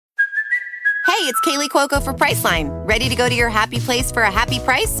it's Kaylee Cuoco for Priceline. Ready to go to your happy place for a happy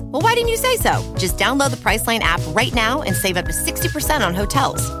price? Well, why didn't you say so? Just download the Priceline app right now and save up to 60% on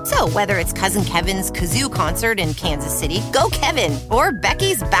hotels. So whether it's Cousin Kevin's Kazoo Concert in Kansas City, go Kevin, or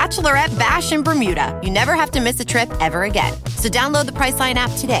Becky's Bachelorette Bash in Bermuda, you never have to miss a trip ever again. So download the Priceline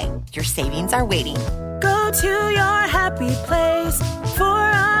app today. Your savings are waiting. Go to your happy place for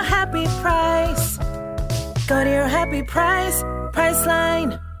a happy price. Go to your happy price,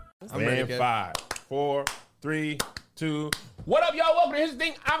 Priceline. And 5, 4, 3, 2. What up, y'all? Welcome to His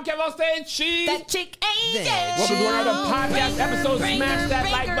Thing. I'm Kevin on stage. She's that chick ain't dead. Welcome to another podcast episode. Smash that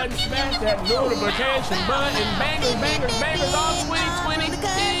like button, smash that notification button. Bangers all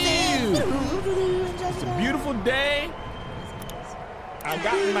 2022. It's a beautiful day. I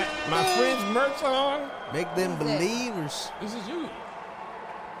got my friend's merch on. Make them believers. This is you.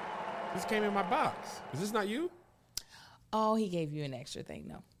 This came in my box. Is this not you? Oh, he gave you an extra thing.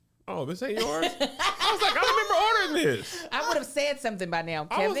 No. Oh, this ain't yours? I was like, I remember ordering this. I would have said something by now,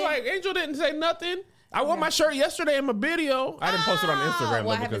 Kevin. I was like, Angel didn't say nothing. I wore my shirt yesterday in my video. I didn't post it on Instagram.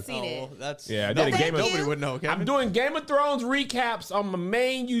 Well, I haven't seen it. I did a Game of Nobody would know, Kevin. I'm doing Game of Thrones recaps on my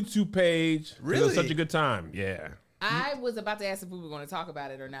main YouTube page. Really? It was such a good time. Yeah. I was about to ask if we were going to talk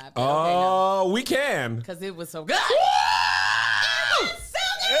about it or not. Oh, we can. Because it was so good.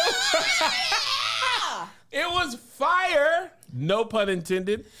 It was fire. No pun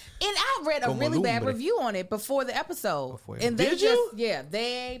intended. And I read a really bad review on it before the episode. And they Did you?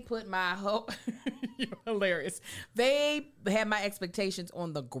 They put my whole you're hilarious. They had my expectations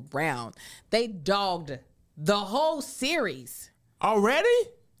on the ground. They dogged the whole series. Already?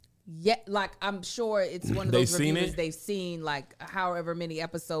 Yeah, like I'm sure it's one of They've those seen reviews it? they've seen like however many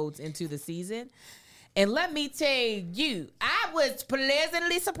episodes into the season. And let me tell you, I was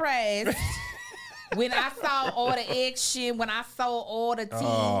pleasantly surprised when I saw all the action, when I saw all the tea.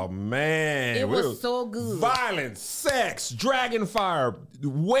 Oh, man. It was so good. Violence, sex, dragon fire,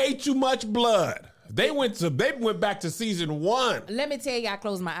 way too much blood. They went back to season 1. Let me tell you, I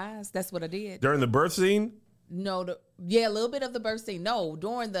closed my eyes. That's what I did. During the birth scene? No, a little bit of the birth scene. No,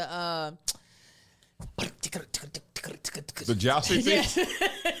 during the The jousting scene?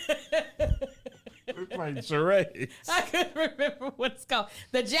 Playing charades. I couldn't remember what it's called.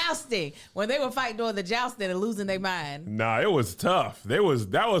 The jousting. When they were fighting during the jousting and losing their mind. Nah, it was tough. That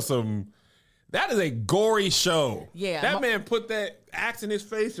is a gory show. Yeah. That man put that axe in his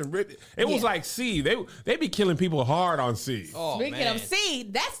face and ripped it. It was like C. They be killing people hard on C. Oh, Speaking man. of C,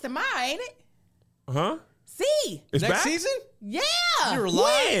 that's tomorrow, ain't it? Huh? C. It's Next back? season? Yeah. You're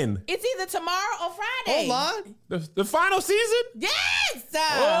lying. When? It's either tomorrow or Friday. Hold on. The final season? Yes.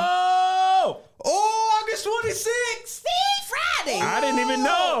 Oh! August 26th. See, Friday. I didn't even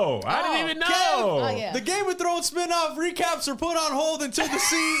know. Oh, yeah. The Game of Thrones spinoff recaps are put on hold until the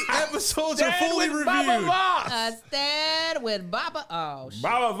episodes are fully with reviewed. Baba Voss. Stand with Baba. Oh, shit.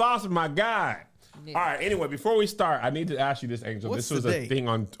 Baba Voss is my guy. Yeah. All right, anyway, before we start, I need to ask you this, Angel. What's this was the a date? thing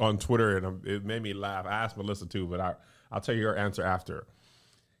on Twitter, and it made me laugh. I asked Melissa too, but I'll tell you your answer after.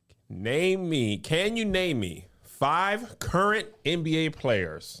 Can you name me 5 current NBA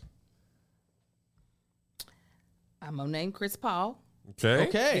players? I'm going to name Chris Paul.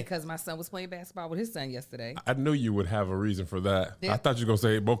 Okay. Because my son was playing basketball with his son yesterday. I knew you would have a reason for that. Yeah. I thought you were going to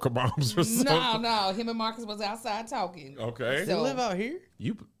say Boca Bombs or something. No. Him and Marcus was outside talking. Okay. They live out here?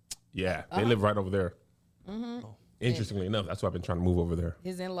 Yeah, they live right over there. Mm-hmm. Interestingly enough, that's why I've been trying to move over there.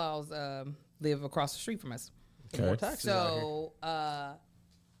 His in-laws live across the street from us. Okay. So,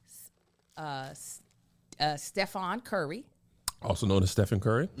 Stephon Curry. Also known as Stephen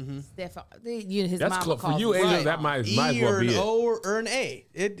Curry. His That's mama close for calls you, him Angel. Stephon. That might as E well or be an it. O or an A.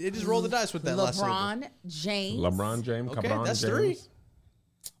 It just roll the dice with that last syllable. LeBron James. LeBron James. Okay, LeBron that's James.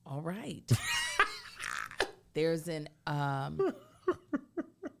 3. All right. There's an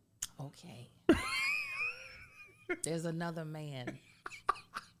okay. There's another man.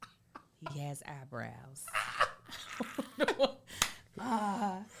 He has eyebrows.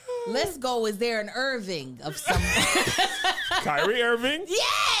 Let's go. Is there an Irving of some? Kyrie Irving.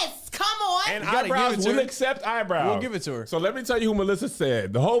 Yes. Come on. And gotta give eyebrows it to will her. accept eyebrows. We'll give it to her. So let me tell you who Melissa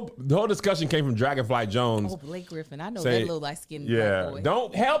said. The whole discussion came from Dragonfly Jones. Oh, Blake Griffin. I know Say- that little light-skinned Yeah. black boy.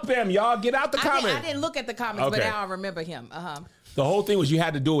 Don't help him, y'all. Get out the comment. I didn't look at the comments, but Okay. now I remember him. The whole thing was you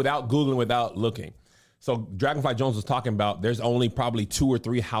had to do it without Googling, without looking. So Dragonfly Jones was talking about there's only probably 2 or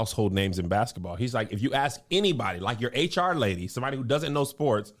 3 household names in basketball. He's like, if you ask anybody, like your HR lady, somebody who doesn't know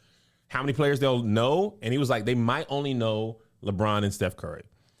sports, how many players they'll know, and he was like, they might only know LeBron and Steph Curry.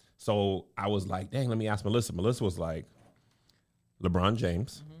 So I was like, dang, let me ask Melissa. Melissa was like, LeBron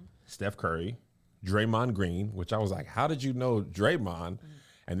James, Steph Curry, Draymond Green, which I was like, how did you know Draymond?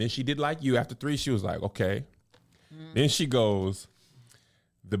 And then she did like you. After 3, she was like, okay. Then she goes,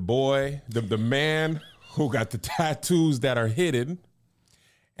 the boy, the man who got the tattoos that are hidden,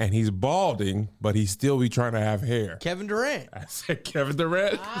 and he's balding, but he still be trying to have hair. Kevin Durant. I said Kevin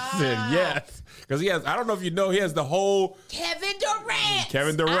Durant. I said yes. Because he has, I don't know if you know, he has the whole... Kevin Durant.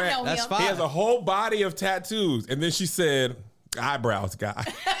 Kevin Durant. I know That's him. fine. He has a whole body of tattoos. And then she said, eyebrows guy.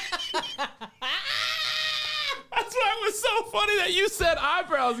 That's why it was so funny that you said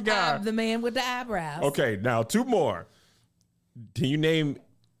eyebrows guy. I'm the man with the eyebrows. Okay, now 2 more. Can you name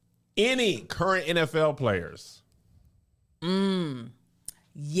any current NFL players?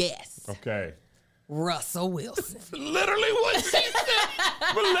 Yes. Okay. Russell Wilson. Literally what she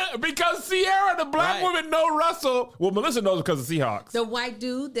said. Because Sierra, the black Right. woman, know Russell. Well, Melissa knows because of Seahawks. The white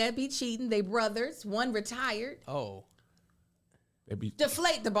dude that be cheating. They brothers. One retired. Oh. They be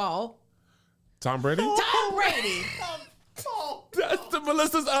Deflate the ball. Tom Brady. Tom Brady. That's the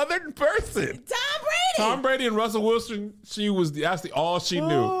Melissa's other person. Tom Brady. Tom Brady and Russell Wilson. That's all she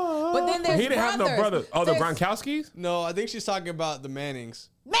knew. But then there's He didn't have no brother. Oh, the There's Gronkowskis. No, I think she's talking about the Mannings.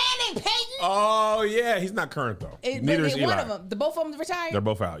 Manning, Peyton. Oh yeah, he's not current though. Neither is Eli. One of them. The both of them retired. They're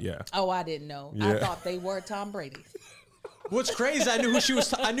both out. Yeah. Oh, I didn't know. Yeah. I thought they were Tom Brady. What's crazy? I knew who she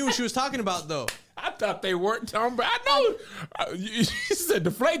was. I knew who she was talking about though. I thought they weren't Tom Brady. I know. She said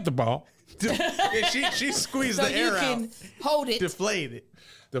deflate the ball. Yeah, she squeezed So the you air can out. hold it. Deflate it.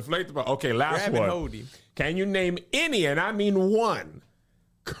 Deflate the ball. Okay, last Grab and one. hold him. Can you name any, and I mean one,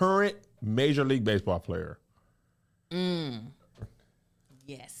 current Major League Baseball player?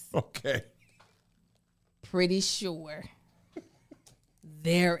 Yes. Okay. Pretty sure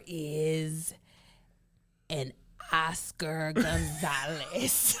there is an Oscar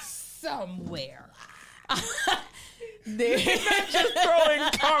Gonzalez somewhere. Just throwing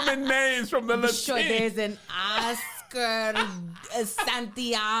common names from the Latin. Sure, there's an Oscar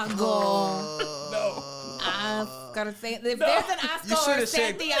Santiago. No. Oscar If there's an You Oscar should or have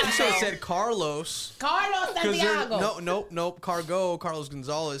said. You should have Santiago. said Carlos. Carlos Santiago. Nope. Carlos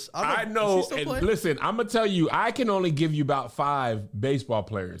Gonzalez. I Is know. he still And playing? listen, I'm gonna tell you, I can only give you about 5 baseball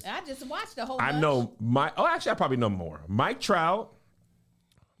players. I just watched the whole I bunch. know actually, I probably know more. Mike Trout,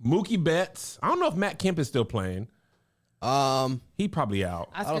 Mookie Betts. I don't know if Matt Kemp is still playing. He probably out.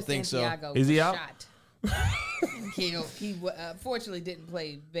 Oscar don't think so. Santiago Is he was out? shot. He fortunately didn't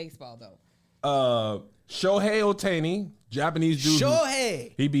play baseball though. Shohei Ohtani, Japanese dude.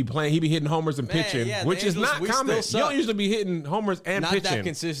 Shohei. He be hitting homers and Man, pitching, yeah, which the is Angels, not we common. still You don't suck. usually be hitting homers and Not pitching. that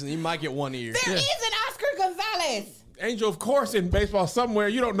consistent. You might get one ear. There is an Oscar Gonzalez, Angel, of course, in baseball somewhere.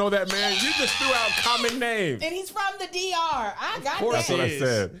 You don't know that, man. You just threw out common names. and he's from the DR. I got course That's that. what I is.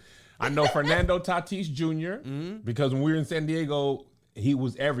 said. I know Fernando Tatis Jr. Because when we were in San Diego, he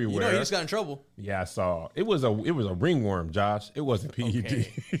was You everywhere. know, he just got in trouble. Yeah, I saw. It was a ringworm, Josh. It wasn't PED.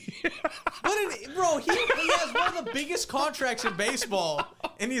 Okay. Bro, he has one of the biggest contracts in baseball,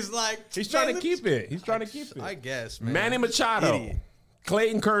 and he's like, He's trying man, to keep it. He's trying to keep it. I guess, man. Manny Machado, Idiot.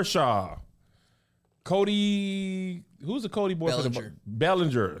 Clayton Kershaw, Cody. Who's the Cody boy for the Bellinger.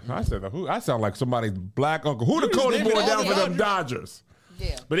 Bellinger? I said who? I sound like somebody's black uncle. Who the He was Cody naming boy all down the for them Dodgers?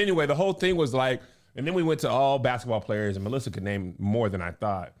 Yeah. But anyway, the whole thing was like, and then we went to all basketball players, and Melissa could name more than I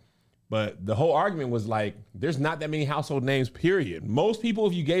thought. But the whole argument was like, there's not that many household names, period. Most people,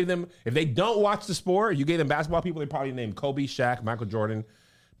 if they don't watch the sport, you gave them basketball people, they probably name Kobe, Shaq, Michael Jordan,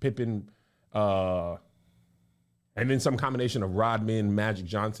 Pippen, and then some combination of Rodman, Magic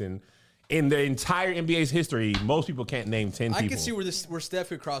Johnson. In the entire NBA's history, most people can't name 10 people. I can see where Steph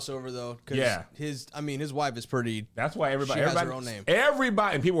could cross over though. 'Cause Yeah. his wife is pretty. That's why She has her own name.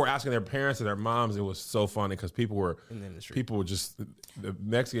 Everybody, and people were asking their parents and their moms. It was so funny because people were In the industry. People were just the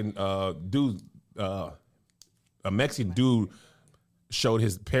Mexican dude. A Mexican dude showed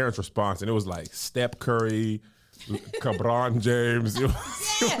his parents' response, and it was like Steph Curry, Cabron James. It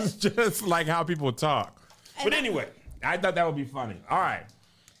was just like how people talk. But anyway, I thought that would be funny. All right,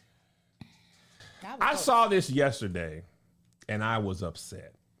 I saw this yesterday, and I was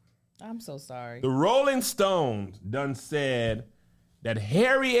upset. I'm so sorry. The Rolling Stones done said that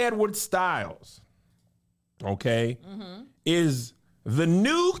Harry Edward Styles, okay, is the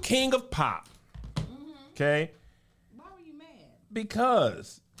new king of pop. Okay? Why were you mad?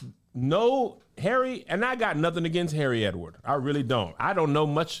 Because Harry, and I got nothing against Harry Edward. I really don't. I don't know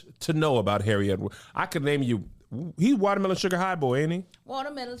much to know about Harry Edward. I could name you, he's Watermelon Sugar High Boy, ain't he?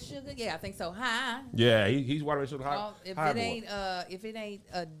 Watermelon sugar? Yeah, I think so. Hi. Yeah, he's Watermelon Sugar High, Well, if High it Boy.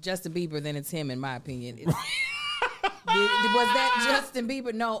 ain't Justin Bieber, then it's him, in my opinion. Was that Justin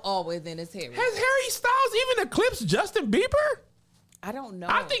Bieber? No, then it's Harry. Has Harry Styles even eclipsed Justin Bieber? I don't know.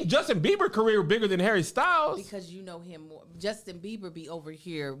 I think Justin Bieber's career bigger than Harry Styles. because you know him more. Justin Bieber be over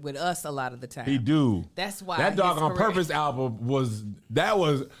here with us a lot of the time. He do. That's why that Dog his on career- Purpose album was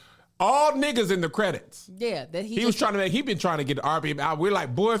all niggas in the credits. Yeah, that He was trying to make. He been trying to get the RPM out. We're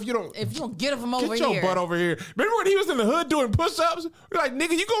like, boy, if you don't get him over get your here, butt over here. Remember when he was in the hood doing push-ups? We're like,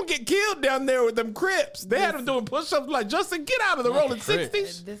 nigga, you gonna get killed down there with them Crips. They had him doing push-ups. Like, Justin, get out of the rolling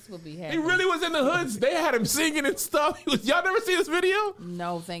 60s. this will be He happening. really was in the hoods. They had him singing and stuff. Y'all never see this video?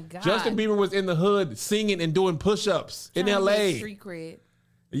 No, thank God. Justin Bieber was in the hood singing and doing push-ups in Trying to L.A. get street cred.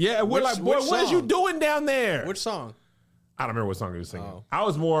 Yeah, we're Which- like, boy, which what is you song? doing down there? Which song? I don't remember what song he was singing. Oh. I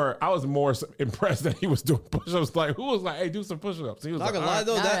was more impressed that he was doing push-ups. Like, who was like, hey, do some push-ups? He was Not like, gonna all lie right.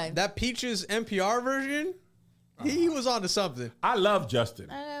 though, All that right. that Peaches NPR version, he was onto something. I love Justin.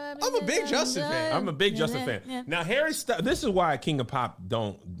 I'm a big Justin fan. I'm a big Justin fan. Now, Harry Styles, this is why King of Pop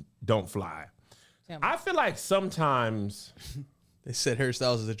don't fly. I feel like sometimes, They said Harry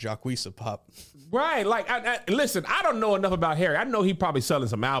Styles is a Jacquees pop. right? Like, listen, I don't know enough about Harry. I know he probably selling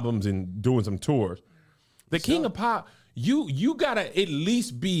some albums and doing some tours. The King of Pop, you gotta at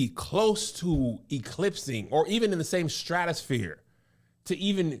least be close to eclipsing or even in the same stratosphere to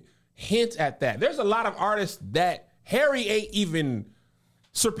even hint at that. There's a lot of artists that Harry ain't even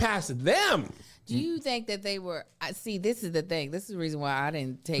surpassed them. Do you think that they were? See, this is the thing. This is the reason why I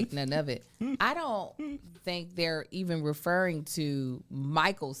didn't take none of it. I don't think they're even referring to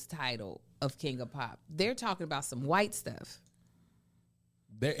Michael's title of King of Pop. They're talking about some white stuff.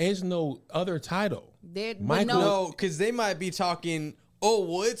 There is no other title. Michael, No, because they might be talking. Oh,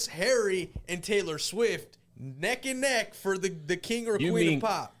 well, it's Harry and Taylor Swift neck and neck for the king or You queen mean- of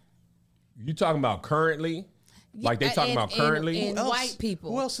pop. You talking about currently? Like they talking about currently? and Who else? white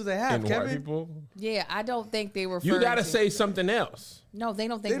people. Who else do they have, And Kevin? white people? Yeah, I don't think they were. You got to say something else. no. They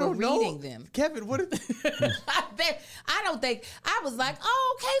don't think They we're don't know. reading them. Kevin, what if I don't think. I was like,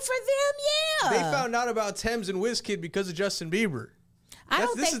 oh, okay for them. they Yeah. found out about Thames and WizKid because of Justin Bieber? I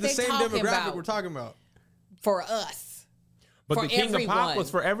don't This think is the they same talking demographic about we're talking about. for us. But For the King of Pop everyone. was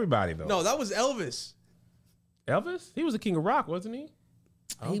for everybody, though. No, that was Elvis. Elvis? He was the King of Rock, wasn't he?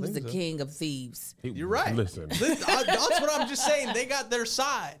 He was the king of thieves. You're right. Listen. That's what I'm just saying. They got their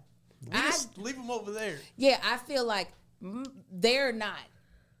side. We just leave them over there. Yeah, I feel like they're not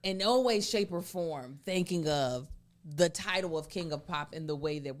in no way, shape, or form thinking of the title of King of Pop in the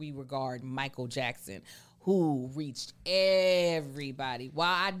way that we regard Michael Jackson, who reached everybody.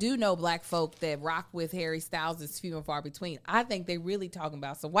 While I do know black folk that rock with Harry Styles is few and far between, I think they really talking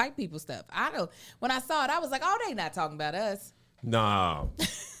about some white people stuff. I know when I saw it, I was like, oh, they not talking about us. No.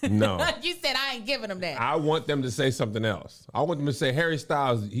 You said I ain't giving them that. I want them to say something else. I want them to say Harry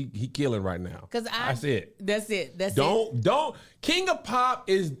Styles, he killing right now. That's it. That's it. That's it. Don't. King of Pop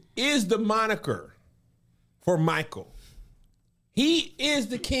is the moniker for Michael. He is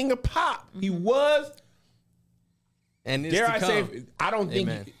the King of Pop. He was. And it's Dare to I come. say? I don't think.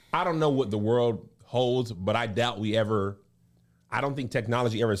 Amen. I don't know what the world holds, but I doubt we ever. I don't think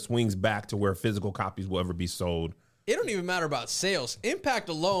technology ever swings back to where physical copies will ever be sold. It don't even matter about sales. Impact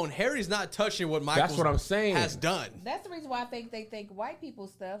alone, Harry's not touching what Michael That's what I'm saying. has done. That's the reason why I think they think white people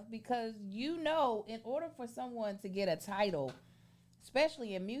stuff, because in order for someone to get a title,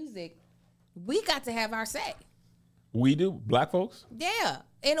 especially in music, we got to have our say. We do, black folks. Yeah.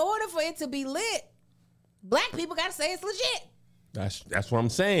 In order for it to be lit, black people got to say it's legit. That's what I'm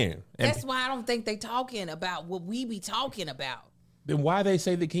saying. And That's why I don't think they talking about what we be talking about. then why they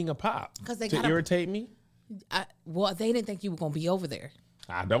say the King of Pop? 'Cause they to gotta- irritate me. Well, they didn't think you were going to be over there.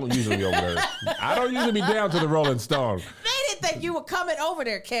 I don't usually be over there. I don't usually be down to the Rolling Stone. They didn't think you were coming over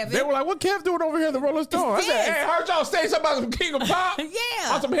there, Kevin. They were like, "What Kev doing over here at the Rolling Stone?" I said, this. "Hey, heard y'all say something about some King of Pop?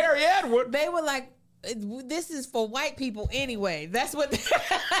 Yeah. on some Harry Edward." They were like, this is for white people anyway. That's what.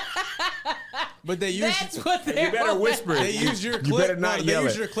 But they use That's what they. You better whisper it. they use your clip. You better not they yell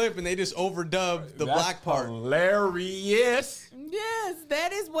use it. your clip and they just overdub the That's black part. Hilarious. Yes,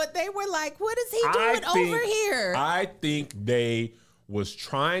 that is what they were like. What is he doing over here? I think they was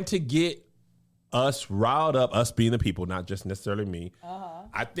trying to get us riled up, us being the people, not just necessarily me.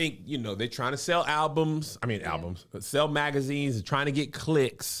 I think, they're trying to sell albums. Sell magazines, trying to get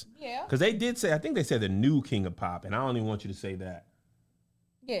clicks. Yeah. Because they did say, I think they said the new King of Pop, and I don't even want you to say that.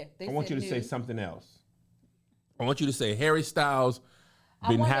 Yeah, they I want you said to say new. something else. I want you to say Harry Styles I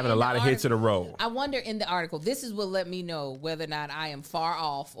been wonder having a in lot the of hits in a article- row. I wonder in the article, this is what let me know whether or not I am far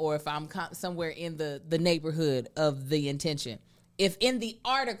off or if I'm somewhere in the neighborhood of the intention. If in the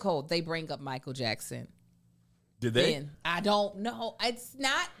article they bring up Michael Jackson, Did they? then I don't know. It's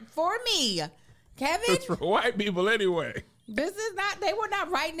not for me, Kevin. It's for white people anyway. This is not. They were not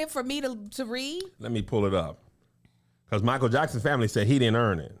writing it for me to read. Let me pull it up. Because Michael Jackson's family said he didn't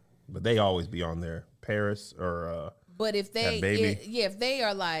earn it, but they always be on there. Paris or But if they, That Baby. if they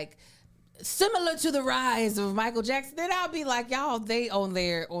are like similar to the rise of Michael Jackson, then I'll be like, y'all, they on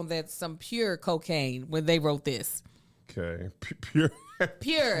that some pure cocaine when they wrote this. okay, pure.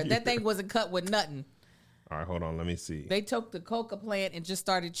 Pure. That thing wasn't cut with nothing. All right, hold on. Let me see. They took the coca plant and just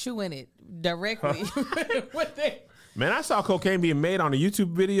started chewing it directly. What they- Man, I saw cocaine being made on a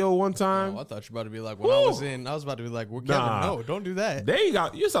YouTube video one time. Oh, I thought you were about to be like, when I was about to be like, well, Kevin, Nah. no, don't do that.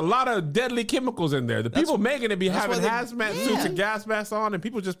 There's a lot of deadly chemicals in there. The people making it be that's having why hazmat suits and gas masks on, and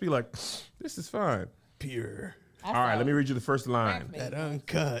people just be like, this is fine. Pure. All right, let me read you the first line. That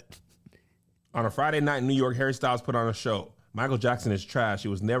uncut. On a Friday night in New York, Harry Styles put on a show. Michael Jackson is trash. He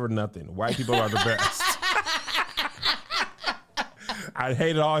was never nothing. White people are the best. I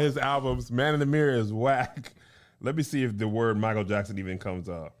hated all his albums. Man in the Mirror is whack. Let me see if the word Michael Jackson even comes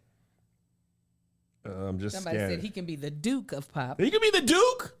up. I'm just Somebody scanning. said he can be the Duke of pop. He can be the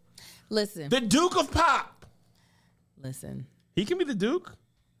Duke? Listen. The Duke of Pop. Listen. He can be the Duke?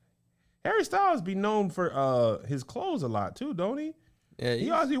 Harry Styles be known for his clothes a lot too, don't he? Yeah,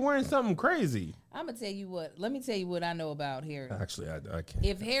 He always be wearing something crazy. I'm going to tell you what. Let me tell you what I know about Harry. Actually, I can't.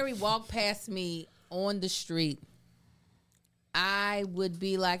 If Harry walked past me on the street, I would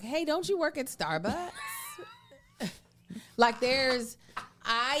be like, hey, don't you work at Starbucks? Like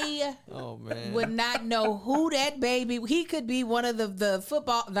I Oh man. would not know who that baby. He could be one of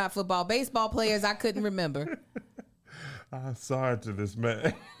the baseball players I couldn't remember. I'm sorry to this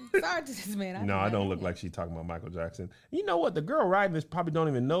man. Sorry to this man. No, I don't look like she talking about Michael Jackson. You know what? The girl writing this probably don't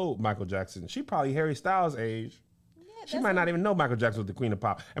even know Michael Jackson. She probably Harry Styles' age. She might not even know Michael Jackson was the queen of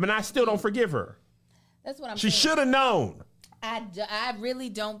pop. I mean, I still don't forgive her. That's what I'm She saying. should have known. I really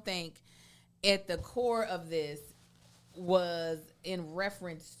don't think at the core of this was in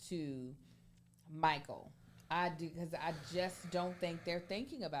reference to Michael. I do, because I just don't think they're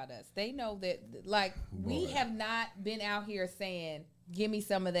thinking about us. They know that, like, we have not been out here saying, give me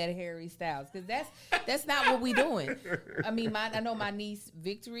some of that Harry Styles, because that's not what we doing. I mean, I know my niece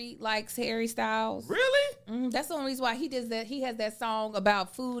Victory likes Harry Styles. Really? That's the only reason why he does that. He has that song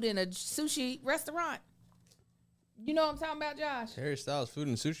about food in a sushi restaurant. You know what I'm talking about, Josh? Harry Styles food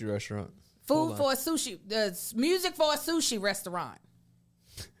and sushi restaurant. Food for a sushi, music for a sushi restaurant.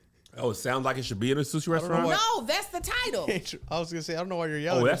 Oh, it sounds like it should be in a sushi restaurant? why- No, that's the title. I was gonna say I don't know why you're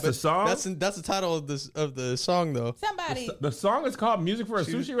yelling. Oh, that's but the song? That's the title of the song though. Somebody, The song is called Music for a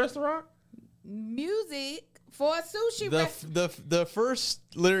Sushi Restaurant? music for a sushi restaurant. The first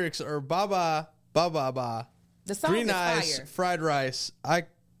lyrics are ba ba ba ba ba. The song Green is eyes, fire. fried rice. I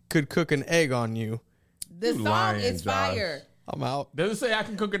could cook an egg on you. The You song lying, is Josh. fire. I'm out. Does it say I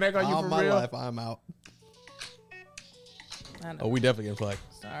can cook an egg on you All for my real? life, I'm out. I know. Oh, we definitely get flagged.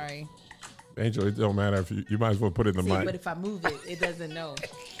 Sorry. Angel, it don't matter if you might as well put it in the See, mic. but if I move it, it doesn't know.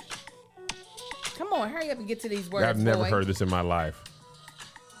 Come on, hurry up and get to these words, I've never boy. heard this in my life.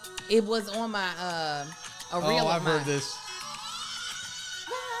 It was on my a reel Oh, of I've heard mine. this.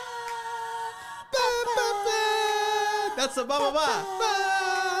 That's the ba ba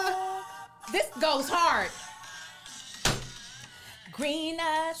ba. This goes hard. Green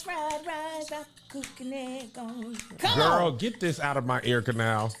eyes, fried rice, I cook an egg on you. Come Girl, on. get this out of my ear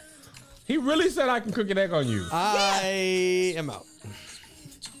canal. He really said I can cook an egg on you. I am out.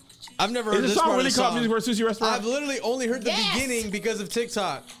 I've never heard Is the this song part really of the called song. Music for a Sushi Restaurant? I've literally only heard the Yes. beginning because of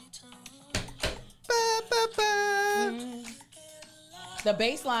TikTok. Ba, ba, ba. The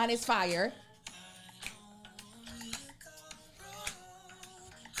bass line is fire.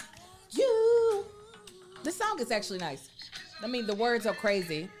 You. This song is actually nice. I mean, the words are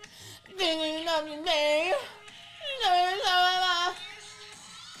crazy.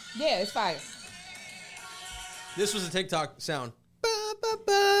 Yeah, it's fire. This was a TikTok sound. Ba, ba,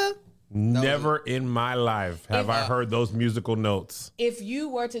 ba. Never in my life have I heard those musical notes. If you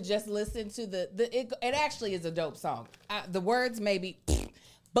were to just listen to it actually is a dope song. The words maybe,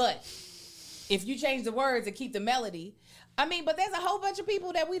 but if you change the words and keep the melody, I mean, but there's a whole bunch of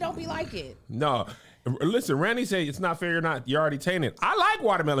people that we don't be like it. No. Listen, Randy said it's not fair you're already tainted. I like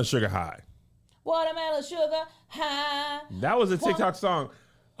Watermelon Sugar High. Watermelon sugar high. That was a TikTok song.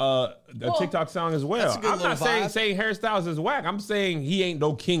 A TikTok song as well. That's a good I'm not little vibe. saying Harry Styles is whack. I'm saying he ain't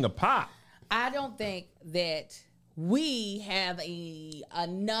no king of pop. I don't think that we have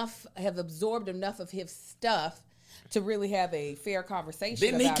absorbed enough of his stuff to really have a fair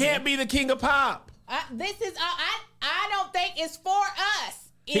conversation. Then he about can't him. be the king of pop. I don't think it's for us.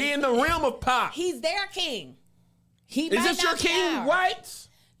 He in the realm of pop. He's their king. He Is might this your not be king, ours. White?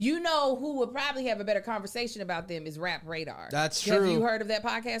 You know who would probably have a better conversation about them is Rap Radar. That's Have true. you heard of that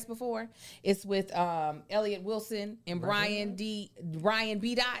podcast before? It's with Elliot Wilson and Brian B.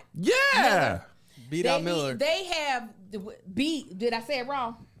 Dot. Yeah. B. Dot Miller. They have B. Did I say it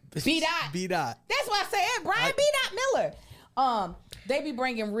wrong? B. Dot. B. Dot. That's what I said. Brian B. Dot Miller. They be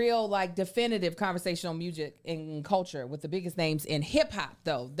bringing real, like, definitive conversational music and culture with the biggest names in hip hop,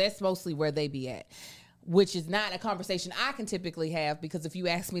 though. That's mostly where they be at, which is not a conversation I can typically have, because if you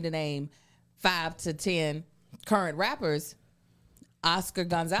ask me to name 5 to 10 current rappers, Oscar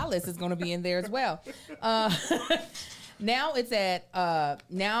Gonzalez is going to be in there as well. Now it's at,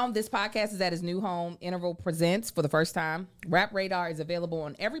 now this podcast is at his new home, Interval Presents, for the first time. Rap Radar is available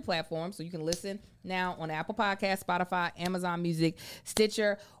on every platform, so you can listen now on Apple Podcasts, Spotify, Amazon Music,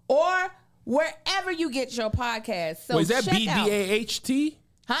 Stitcher, or wherever you get your podcast. So Wait, is that check out. BDAHT?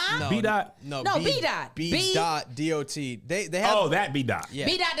 Huh? B. Dot? No, B. Dot. B. Dot D-O-T. They have. Oh, that B. Dot. Yeah.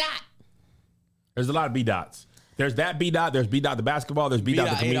 B. Dot. There's a lot of B. Dots. There's that B. Dot. There's B. Dot the basketball. There's B. B. Dot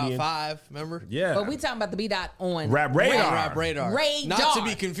the Dot comedian. 8.5. Remember? Yeah. But we talking about the B. Dot on Rap Radar. Rap Radar. Radar. Not to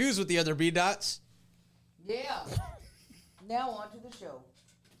be confused with the other B. Dots. Yeah. Now on to the show.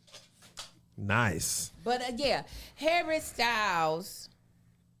 Nice. But yeah, Harry Styles.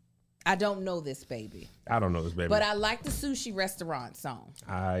 I don't know this baby, I don't know this, baby. but I like the sushi restaurant song.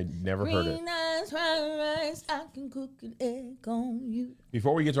 I never heard it. Green eyes, fried rice, I can cook an egg on you.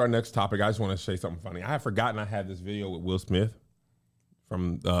 Before we get to our next topic, I just want to say something funny. I had forgotten I had this video with Will Smith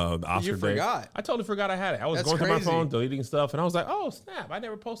from the Oscar You day. forgot? I totally forgot I had it. I was That's going through my crazy. phone, deleting stuff, and I was like, oh, snap, I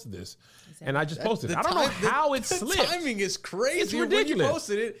never posted this. And I just posted it. The I don't know time- how it the slipped. timing is crazy. It's When you ridiculous.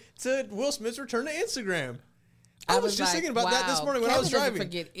 posted it to Will Smith's return to Instagram. I was just like, thinking about that this wow, morning when I was Kevin doesn't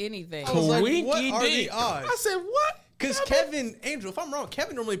driving. forget anything. I was like, Twinkie what are the dink. odds? I said, what? Because Kevin, Angel, if I'm wrong,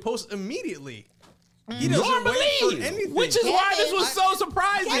 Kevin normally posts immediately. He doesn't Normally, wait for anything. which is why this was so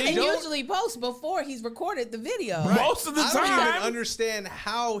surprising. Kevin don't- usually posts before he's recorded the video. Most of the I don't even time. understand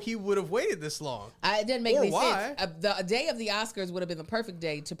how he would have waited this long. It didn't make Or any why. sense. The day of the Oscars would have been the perfect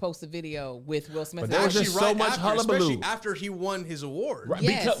day to post a video with Will Smith. But there was just so much after, hullabaloo. especially after he won his award. Right,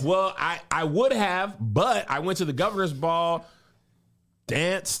 Yes. Because, well, I would have, but I went to the governor's ball,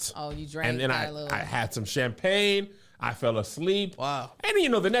 danced. Oh, you drank and then a little. I had some champagne. I fell asleep. Wow. And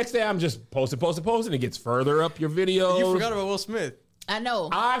then, the next day I'm just posting. It gets further up your videos. You forgot about Will Smith. I know.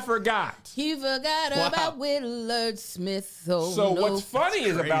 I forgot. He forgot Wow. about Willard Smith. Oh, So no. what's funny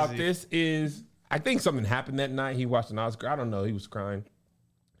is about crazy. this is I think something happened that night. He watched an Oscar. I don't know. He was crying.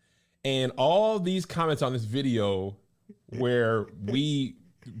 And all these comments on this video where we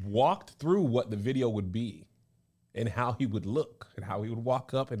walked through what the video would be and how he would look and how he would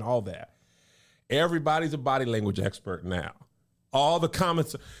walk up and all that. Everybody's a body language expert now. All the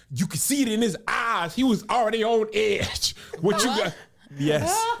comments, you can see it in his eyes. He was already on edge. What you got?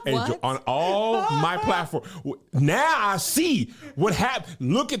 Yes, Angel, on all my platforms. Now I see what happened.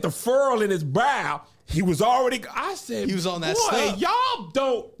 Look at the furrow in his brow. He was already, I said, He was on that boy, stuff. y'all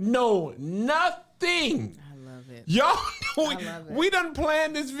don't know nothing. I love it. Y'all, love it. we done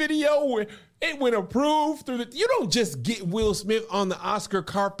planned this video where it went approved through you don't just get Will Smith on the Oscar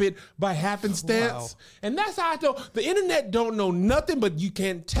carpet by happenstance. Wow. And that's how the internet don't know nothing, but you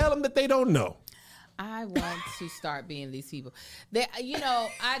can't tell them that they don't know. I want to start being these people.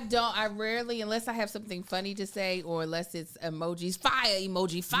 I rarely, unless I have something funny to say or unless it's emojis, fire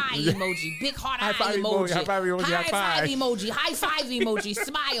emoji, big heart eye High five emoji, emoji, high five emoji, high five. emoji, high five emoji,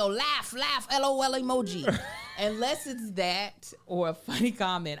 smile, laugh, LOL emoji. Unless it's that or a funny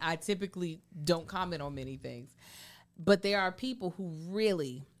comment, I typically don't comment on many things. But there are people who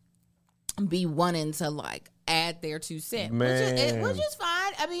really be wanting to add their 2 cents, Man. which is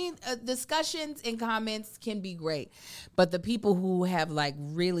fine. I mean, discussions and comments can be great, but the people who have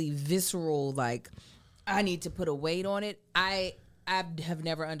really visceral, I need to put a weight on it. I have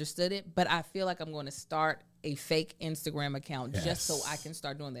never understood it, but I feel like I'm going to start a fake Instagram account just so I can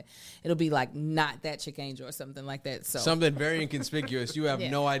start doing that. It'll be not that chick Angel or something like that. So Something very inconspicuous. You have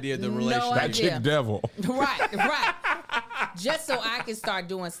Yeah. no idea the No relationship. That idea. chick devil. right. Just so I can start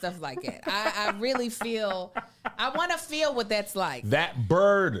doing stuff like that. I really feel, I want to feel what that's like. That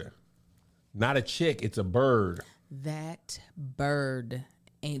bird, not a chick, it's a bird. That bird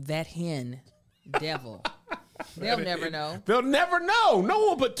ain't that hen devil. They'll never know. They'll never know. No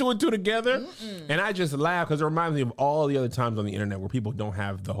one put 2 and 2 together. And I just laugh because it reminds me of all the other times on the internet where people don't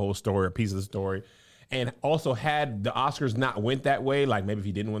have the whole story, a piece of the story. And also had the Oscars not went that way, like maybe if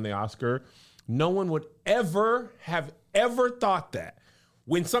he didn't win the Oscar, no one would ever have thought that.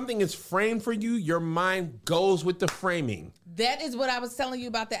 When something is framed for you, your mind goes with the framing. That is what I was telling you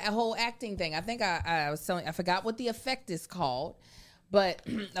about that whole acting thing. I think I was telling, I forgot what the effect is called, But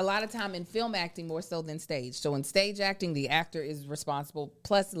a lot of time in film acting, more so than stage. So in stage acting, the actor is responsible,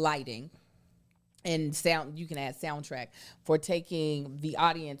 plus lighting and sound. You can add soundtrack for taking the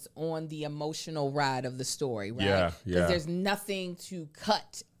audience on the emotional ride of the story, right? Yeah. Because there's nothing to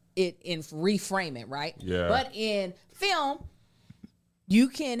cut it and reframe it, right? Yeah. But in film, you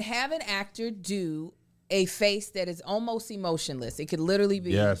can have an actor do a face that is almost emotionless. It could literally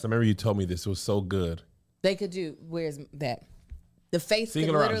be. Yes, I remember you told me this. It was so good. They could do. Where's that? The face Sing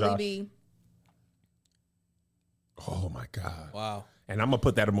could it around, literally Josh. be. Oh my God. Wow. And I'm gonna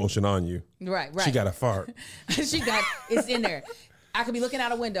put that emotion on you. Right. She got a fart. She got. It's in there. I could be looking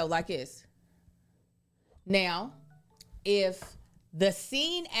out a window like this. Now, if the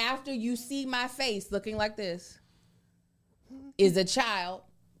scene after you see my face looking like this is a child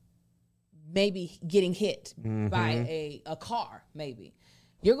maybe getting hit by a car, maybe,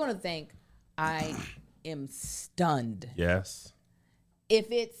 you're going to think I am stunned. Yes.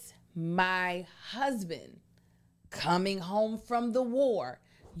 If it's my husband coming home from the war,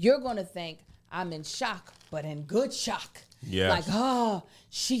 you're going to think I'm in shock, but in good shock. Yes. Like, oh,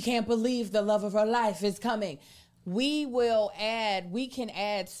 she can't believe the love of her life is coming. We can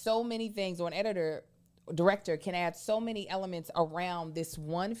add so many things, or an director can add so many elements around this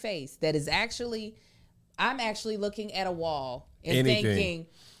one face that is actually, I'm actually looking at a wall and thinking,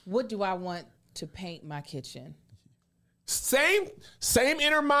 what do I want to paint my kitchen? Same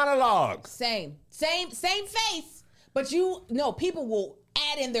inner monologue. Same face, but people will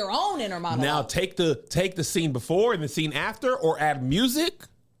add in their own inner monologue. Now take the scene before and the scene after, or add music.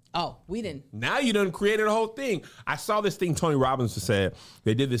 Oh, we didn't. Now you done created a whole thing. I saw this thing Tony Robbins said.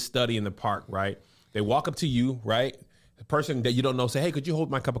 They did this study in the park, right? They walk up to you, right? The person that you don't know say, hey, could you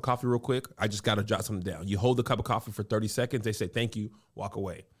hold my cup of coffee real quick? I just got to jot something down. You hold the cup of coffee for 30 seconds. They say, thank you, walk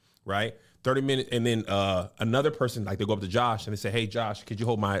away, right? 30 minutes. And then another person, like they go up to Josh and they say, hey, Josh, could you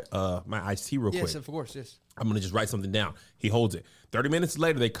hold my iced tea real quick? Yes, of course, yes. I'm going to just write something down. He holds it. 30 minutes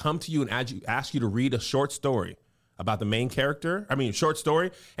later, they come to you and ask you to read a short story about the main character. Short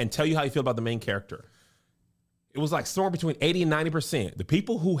story, and tell you how you feel about the main character. It was like somewhere between 80 and 90%. The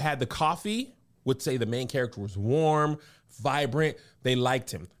people who had the coffee would say the main character was warm, vibrant. They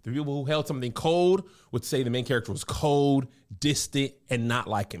liked him. The people who held something cold would say the main character was cold, distant, and not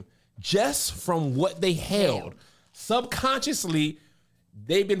like him. Just from what they held. Subconsciously,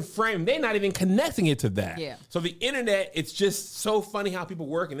 they've been framed. They're not even connecting it to that. Yeah. So the internet, it's just so funny how people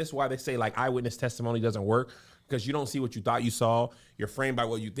work. And this is why they say like eyewitness testimony doesn't work, because you don't see what you thought you saw. You're framed by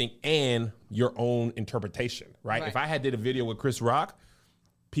what you think and your own interpretation, right? If I had did a video with Chris Rock,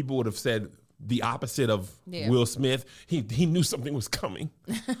 people would have said the opposite of Will Smith. He knew something was coming.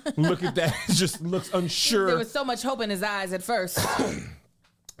 Look at that. It just looks unsure. There was so much hope in his eyes at first.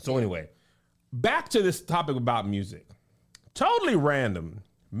 So anyway, back to this topic about music. Totally random.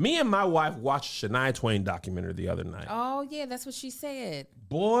 Me and my wife watched a Shania Twain documentary the other night. Oh, yeah, that's what she said.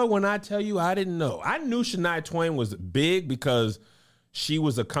 Boy, when I tell you, I didn't know. I knew Shania Twain was big because she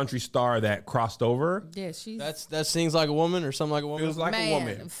was a country star that crossed over. Yeah, she's... That sings like a woman or something like a woman? Feels like a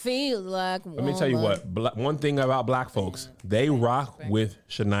woman. Feel like a woman. Let me tell you what. One thing about black folks, they rock with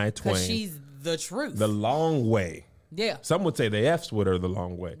Shania Twain. Because she's the truth. The long way. Yeah. Some would say they F's with her the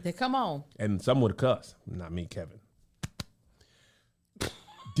long way. They come on. And some would cuss. Not me, Kevin.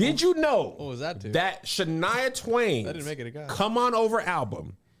 Did you know What was that, dude? that Shania Twain's That didn't make it a guy. Come On Over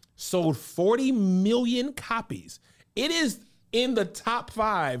album sold 40 million copies? It is in the top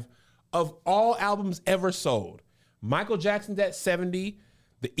 5 of all albums ever sold. Michael Jackson's at 70.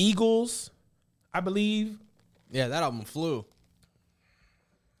 The Eagles, I believe. Yeah, that album flew.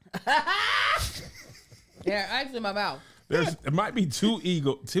 Yeah, ice in my mouth. It might be two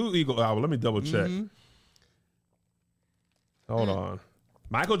Eagle albums. Let me double check. Hold on.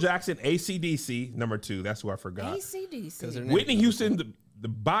 Michael Jackson, AC/DC, number 2. That's who I forgot. AC/DC. Whitney Houston, the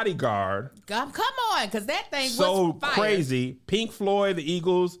Bodyguard. Come on, because that thing So was fire. crazy. Pink Floyd, the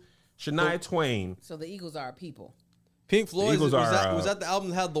Eagles, Shania Twain. So the Eagles are people. Pink Floyd, Eagles was are, that the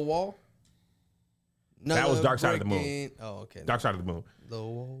album that had The Wall? That was Dark Side of the Moon. Breaking- Oh, okay. Dark Side of the Moon. The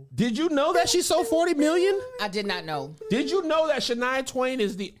Wall. Did you know that she sold 40 million? I did not know. Did you know that Shania Twain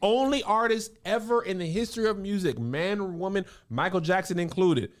is the only artist ever in the history of music, man or woman, Michael Jackson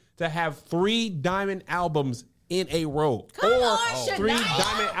included, to have 3 diamond albums in a row? Come or on, 3 Shania.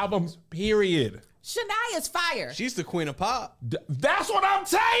 diamond albums, period. Shania's fire. She's the queen of pop. That's what I'm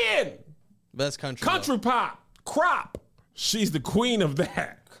saying. Best country. Country pop, crop. She's the queen of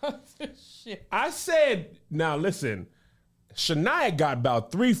that. Shit. I said, now listen, Shania got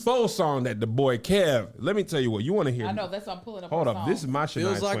about 3-4 songs that the boy Kev. Let me tell you what, you want to hear. I know, that's why I'm pulling up Hold her up, song. this is my Shania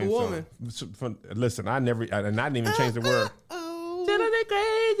Feels like a Twain woman. song. Listen, I didn't even change the word.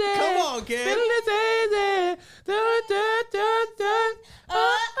 on, Kev. Feeling this easy.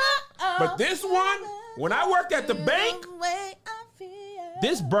 But this one, when I worked at the bank,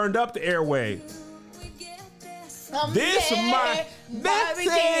 this burned up the airway. This my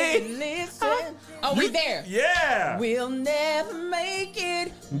listen. Oh, we there. Yeah. We'll never make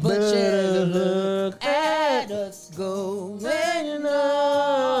it, but just look at us going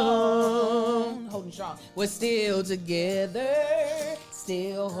on. Holding strong. We're still together,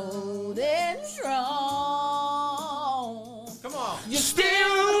 still holding strong. Come on. You're Still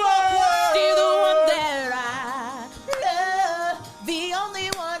still the one that I love, the only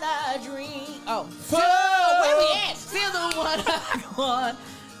one I dream. Oh, where we at? Still the one I want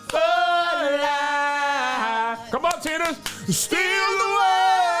for life. Come on, Tina. Still the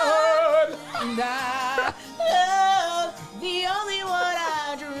one. And I love the only one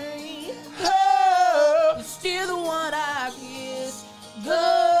I dream. Oh, still the one I kiss.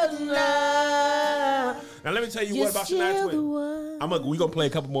 Good night. Now let me tell you what about Shania Twain. We gonna play a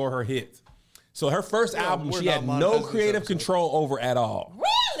couple more of her hits. So her first album, we're she not had no monetizing this creative episode. control over at all.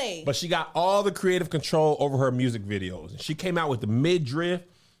 Really? But she got all the creative control over her music videos. She came out with the midriff.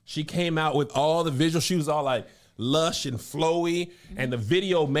 She came out with all the visuals. She was all like lush and flowy. And the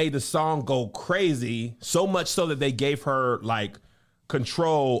video made the song go crazy, so much so that they gave her like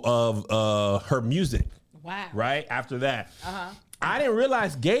control of her music. Wow. Right after that. I didn't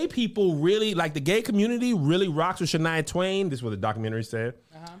realize gay people really, like the gay community really rocks with Shania Twain. This is what the documentary said.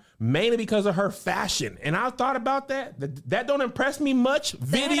 Mainly because of her fashion. And I thought about that. That don't impress me much.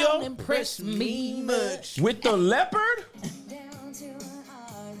 Video Don't impress me much. with the leopard.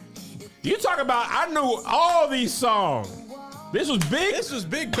 You talk about, I knew all these songs. This was big. This was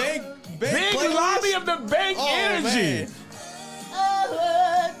big bank. Big playlist. lobby of the bank energy. Man.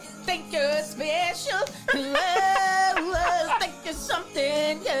 Oh, think you're special. Oh, think you're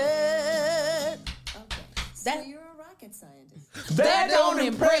something good. So you're a rocket scientist. That don't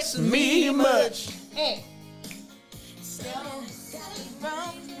impress me much. Hey.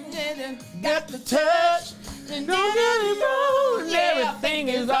 Got the touch. And don't get it wrong. Everything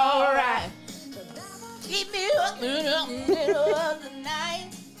is all right. Keep me up in the middle of the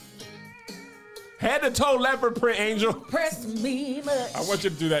night. Head to toe leopard print, Angel. Press me much. I want you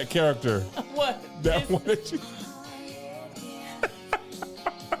to do that character. What? That one that you.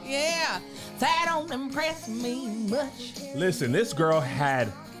 Yeah. That don't impress me much. Listen, this girl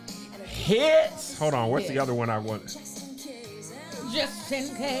had hits. Hold on, what's the other one I want? Just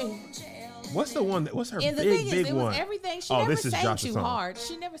in case. What's the one? What's her And the big, thing is, big it one? was everything. She Oh, never this is sang Josh's too song. hard.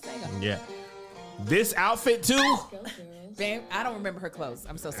 She never sang it. Yeah. This outfit too, Go girls. Babe, I don't remember her clothes.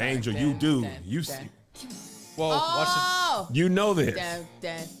 I'm so sorry. Angel. You do. Dun, You dun. Well, watch Oh. you know this. Dun,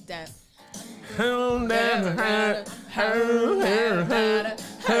 dun, dun.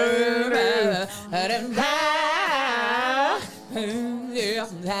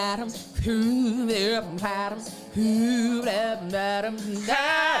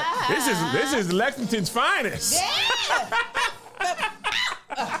 This is Lexington's finest.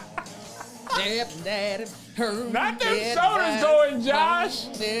 Not them sodas going, Josh.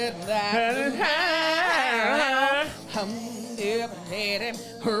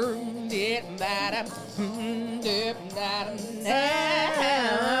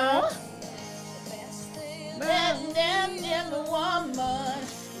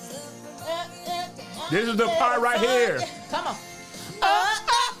 This is the part right here. Come on.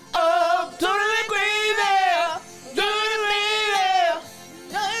 Oh, totally agree there.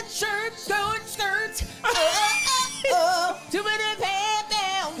 Going shirts, going skirts. Too many pants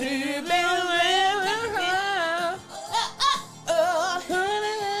down.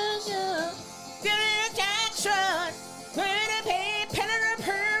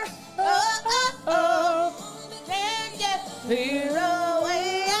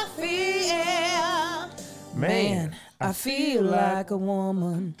 Man, I feel like a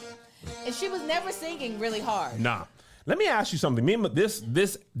woman. And she was never singing really hard. Nah. Let me ask you something.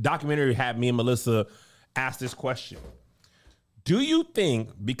 This documentary had me and Melissa ask this question. Do you think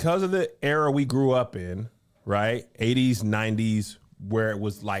because of the era we grew up in, right? 80s, 90s, where it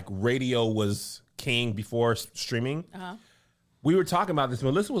was like radio was king before streaming. We were talking about this.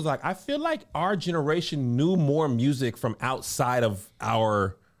 Melissa was like, I feel like our generation knew more music from outside of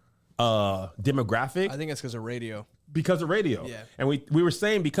our demographic. I think it's because of radio. Because of radio. Yeah. And we were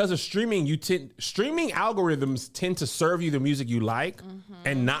saying because of streaming, streaming algorithms tend to serve you the music you like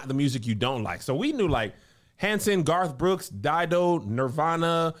and not the music you don't like. So we knew like Hanson, Garth Brooks, Dido,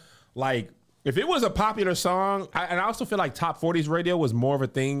 Nirvana, like if it was a popular song, and I also feel like top 40s radio was more of a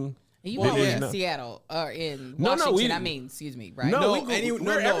thing You Well, were yeah. in Seattle or in No, Washington. we- excuse me, right? No,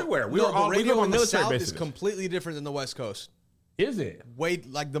 we're everywhere. We no, were the all we radio live on in the military South bases. is completely different than the West Coast. Is it?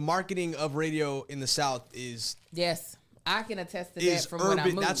 Like the marketing of radio in the South is Yes, I can attest to that from when I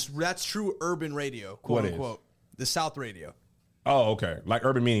urban. moved. That's true urban radio, quote What is? unquote. The South radio. Oh, okay. Like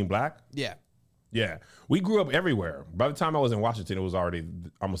urban meaning black? Yeah. Yeah. We grew up everywhere. By the time I was in Washington, it was already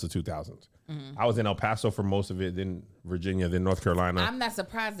almost the 2000s. I was in El Paso for most of it, then Virginia, then North Carolina. I'm not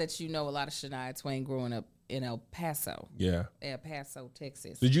surprised that you know a lot of Shania Twain growing up in El Paso,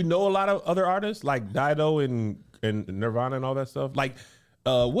 Texas. Did you know a lot of other artists like Dido and Nirvana and all that stuff? Like,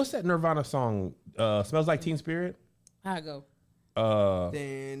 what's that Nirvana song? Smells Like Teen Spirit? How I go?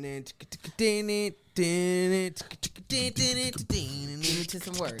 Give Give me to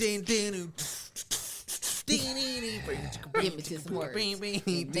some words. Give me to some words.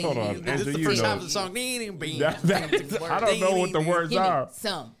 Hold on, This is Andrew, the you first know. time of the song. I don't know what the words Give me are.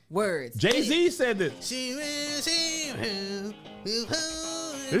 some words. Jay-Z said that. This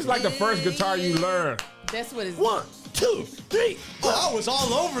is like the first guitar you learn. That's what it's. 1, 2, 3. Oh, I was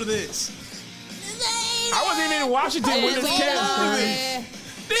all over this. I wasn't even in Washington when this came.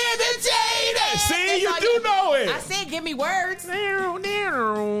 See, you do know it. I said, give me words.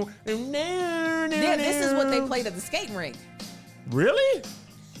 Yeah, this is what they played at the skating rink. Really?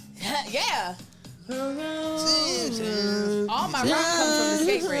 Yeah. All my rock comes from the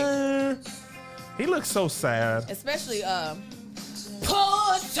skate rink. He looks so sad. Especially,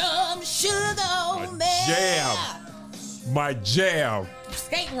 pour some sugar on there. Jam. My jam.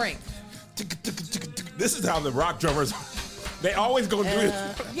 Skating rink. This is how the rock drummers, they always gonna do it.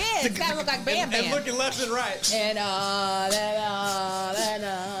 Yeah, it's gotta look like Bam Bam. And looking left and right.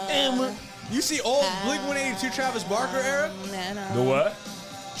 And You see old Blink-182 Travis Barker era? The what?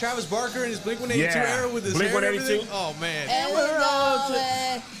 Travis Barker in his Blink-182 Yeah. era with his hair and Blink-182? everything? Oh, man. And we're all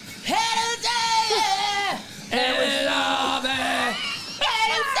there. And we're all there.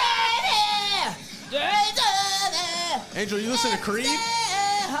 Angel, you listen to Creed?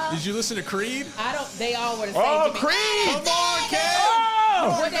 Did you listen to Creed? I don't. They all were the same. Oh, to me. Creed! Come on, Kev!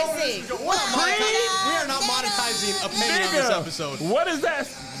 Oh! What they sing? We are not monetizing a penny on this episode. What is that?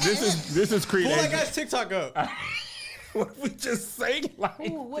 This is Creed. Pull that Angel. guy's TikTok up. What we just sang like.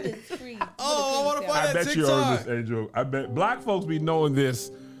 Ooh, what is Creed? Oh, I want to find I that bet you heard TikTok. this, Angel. I bet black folks be knowing this.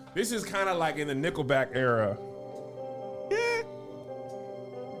 This is kind of like in the Nickelback era. Yeah.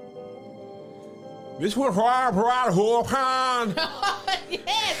 This was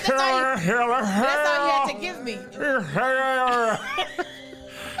Yes, that's all you had to give me.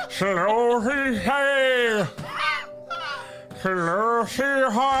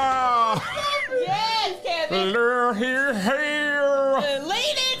 Yes, Kevin.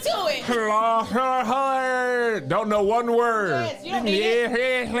 Lean into it. Don't know one word. Yes, you don't need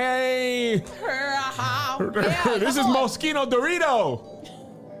it. This is Mosquito Dorito.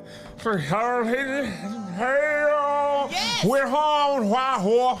 Yes. We're home.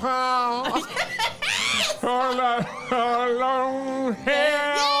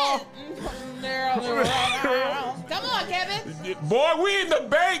 Come on, Kevin. Boy, we in the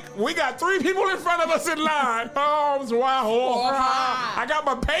bank. We got 3 people in front of us in line. I got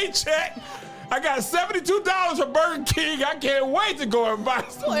my paycheck. I got $72 for Burger King. I can't wait to go and buy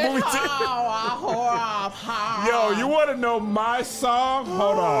some movie tickets. Yo, you want to know my song?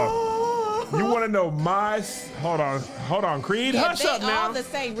 Hold on. You want to know my... Hold on. Creed, Yeah, hush they up now. all the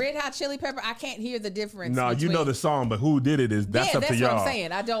same. Red Hot Chili Pepper. I can't hear the difference. No, you between- know the song, but who did it is that's up to that's y'all. what I'm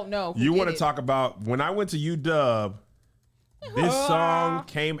saying. I don't know. You want to talk about when I went to UW, this song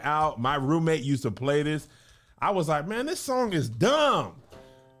came out. My roommate used to play this. I was like, man, this song is dumb.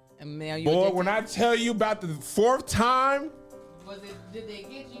 Boy, when I tell you about the 4th time, did they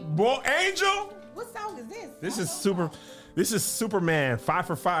get you? boy, Angel, What song is this? This is Superman, 5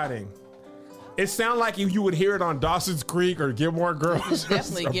 for Fighting. It sounds like if you would hear it on Dawson's Creek or Gilmore Girls. This is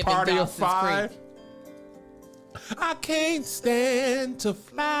definitely a giving party Dawson's of 5. Creek. I can't stand to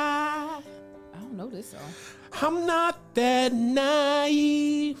fly. I don't know this song. I'm not that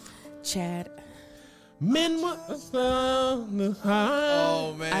naive. Chad. Men were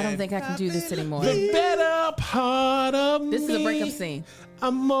Oh, man. I don't think I can do this anymore. the better part of me. This is a breakup scene.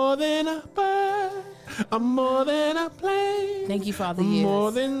 I'm more than a bird. I'm more than a plane. Thank you for all the I'm years.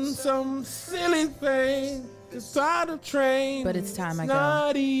 more than some silly thing. Inside a train. But it's time I go.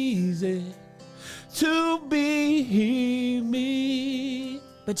 Not easy to be me.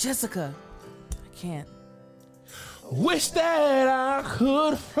 But Jessica, I can't. Wish that I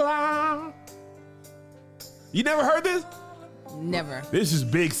could fly. You never heard this? Never. This is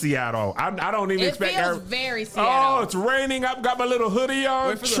big Seattle. I don't even It expect. feels very Seattle. Oh, it's raining. I've got my little hoodie on.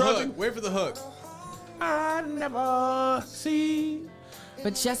 Wait for the hook. Wait for the hook. I never see.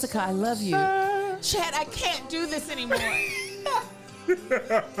 But Jessica, I love you. Chad, I can't do this anymore.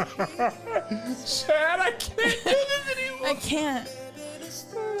 Chad, I can't do this anymore. I can't.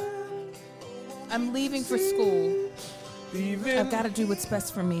 I'm leaving for school. I've got to do what's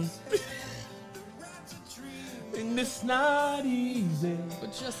best for me. And it's not easy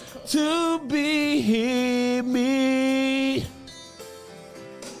But Jessica. to be me.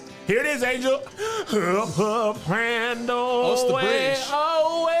 Here it is, Angel. Up and it's the away, bridge.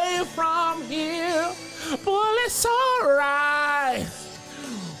 away from here. Well, it's alright.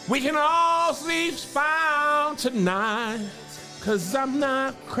 We can all sleep fine tonight. 'Cause I'm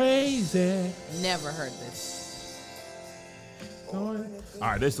not crazy. Never heard this. All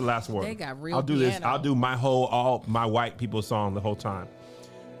right, this is the last one. They got real I'll do this. piano. I'll do all my white people song the whole time.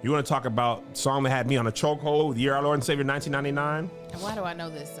 You want to talk about song that had me on a chokehold with Year Our Lord and Savior 1999? And why do I know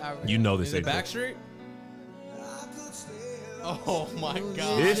this already? You know this. Is it Angel. Backstreet? Oh my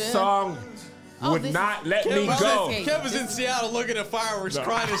God. This song would this not is- let me Kev- go. Okay. Kev was in Seattle looking at fireworks,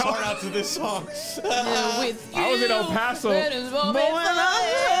 crying his heart out to this song. With I was in you, El Paso. it is moment Moment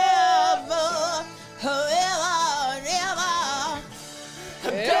forever.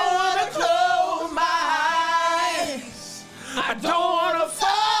 Don't wanna close my eyes. I don't want to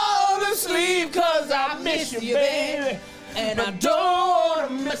fall asleep 'cause I miss you, baby. And I don't wanna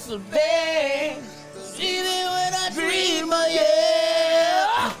miss a thing. Even when I dream of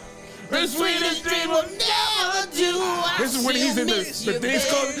you, the sweetest dream will never do. This is when he's in the thing's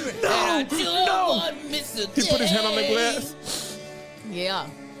called. No, no. He put his hand on the glass. Yeah.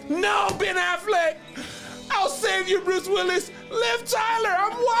 No, Ben Affleck. I'll save you, Bruce Willis. Liv Tyler,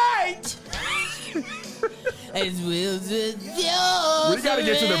 I'm white. As well as We gotta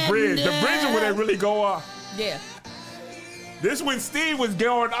get to the bridge. The bridge is where they really go off. Yeah. This is when Steve was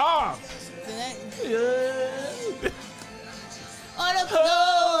going off. On a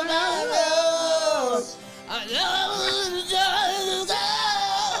cold road,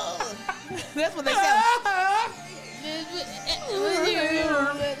 that's what they sound.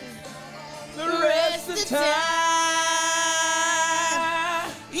 The rest of the time.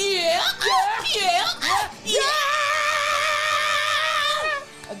 Yeah.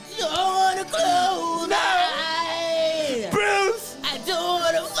 I don't wanna close my eyes. Bruce, I don't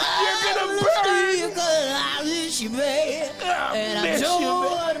wanna You're gonna fall burn. asleep 'cause I miss you, babe. And I miss don't you,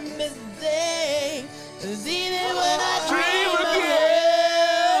 babe. wanna miss a thing. 'Cause even when I dream dream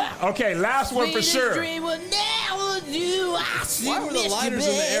again. Okay, last one for sure. Dream will never do. I Why were the lighters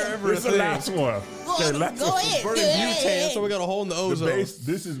in the air ever a This is the thing? last one. Okay, last Go one. ahead. Burning butane, so we got a hole in the The ozone. bass.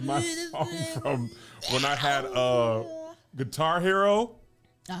 This is my song from when I had Guitar Hero.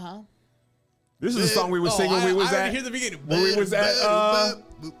 This is the song we were singing when we was I already at hear the beginning. when we was at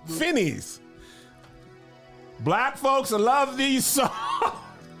Finney's. Black folks love these songs.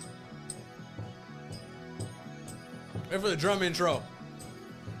 Wait for the drum intro.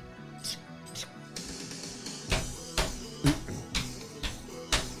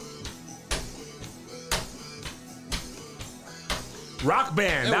 Rock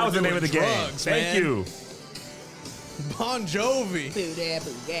Band. They That were was the name of the doing game. drugs, Thank man. you. Bon Jovi.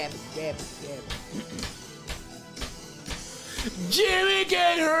 Jimmy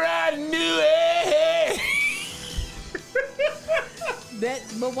can ride new way.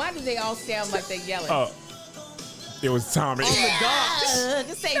 But why do they all sound like they're yelling? Oh, it was Tommy. The Dots.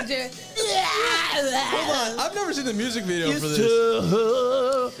 This ain't just. Hold on. I've never seen the music video for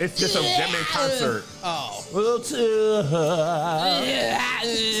this. It's just a them in concert. Oh.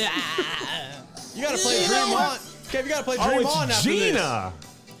 You gotta play Dream On. Kev, you gotta play Oh, Dream On it's after Gina.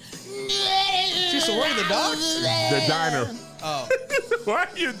 this. She's the one of the dogs? The diner. Oh. Why are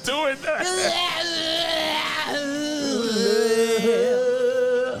you doing that?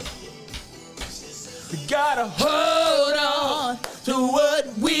 We gotta hold on to what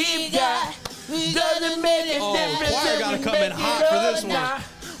we got. Doesn't make it Oh, difference choir if gotta we come make in it hot for or this one. not.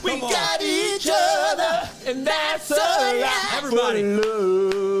 We Come on. got each other, and that's a lot. Everybody. For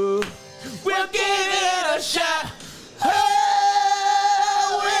love. We'll give it a shot.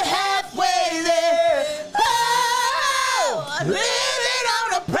 Oh, we're halfway there. Oh, living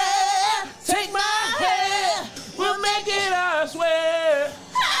on a prayer. Take my hand. We'll make it, I swear.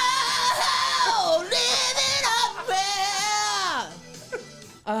 Oh, living up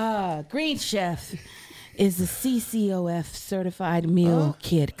there. Green Chef is a CCOF certified meal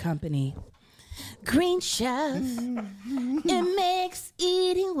kit company. Green Chef, it makes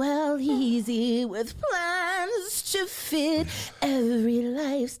eating well easy with plans to fit every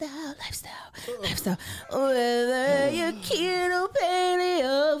lifestyle. Whether you're keto,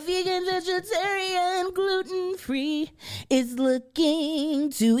 paleo, vegan, vegetarian, gluten-free, is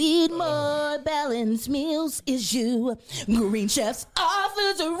looking to eat more balanced meals is you. Green Chefs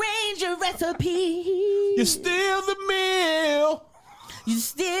offers a range of recipes. You steal the meal. You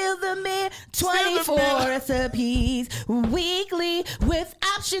steal the meal, 24 recipes weekly with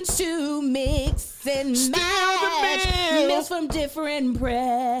options to mix and match meals from different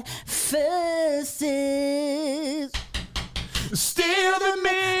preferences. Steal the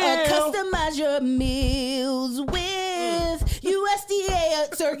meal. Customize your meals with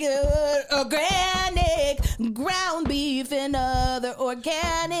USDA certified organic ground beef and other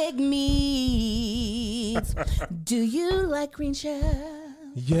organic meats. Do you like Green Chef?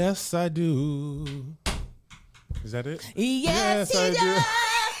 Yes, I do. Is that it? Yes, I he do. does.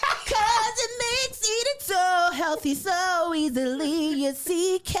 Cause it makes eating so healthy so easily. You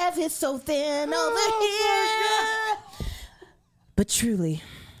see, Kev is so thin over here. But truly,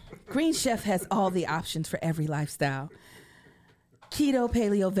 Green Chef has all the options for every lifestyle. Keto,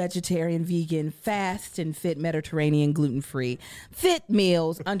 paleo, vegetarian, vegan, fast and fit, Mediterranean, gluten-free. Fit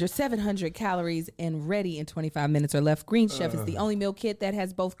meals under 700 calories and ready in 25 minutes or less. Green Chef is the only meal kit that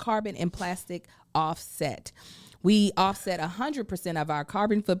has both carbon and plastic offset. We offset 100% of our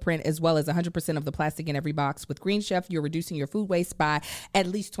carbon footprint as well as 100% of the plastic in every box. With Green Chef, you're reducing your food waste by at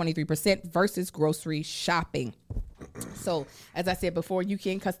least 23% versus grocery shopping. So, as I said before, you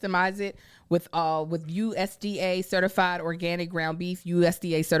can customize it with USDA certified organic ground beef,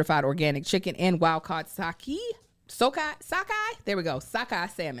 USDA certified organic chicken, and wild caught sockeye. There we go. Sockeye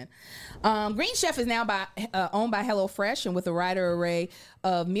salmon. Green Chef is now owned by HelloFresh, and with a wider array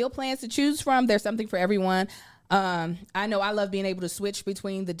of meal plans to choose from, there's something for everyone. I know I love being able to switch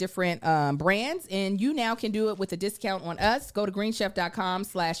between the different brands, and you now can do it with a discount on us. Go to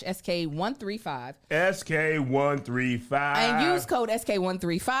greenchef.com/SK135. SK135. And use code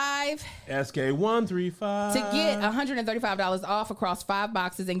SK135. SK135. To get $135 off across 5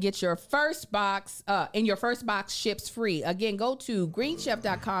 boxes and get your first box, and your first box ships free. Again, go to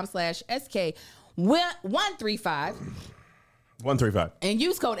greenchef.com/SK135. 135. And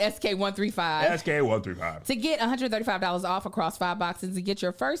use code SK135. SK135. To get $135 off across 5 boxes and get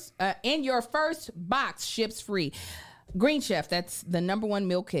your first box ships free. Green Chef, that's the #1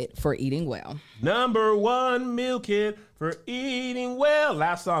 meal kit for eating well. #1 meal kit for eating well.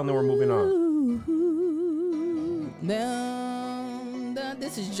 Last song, then we're moving on.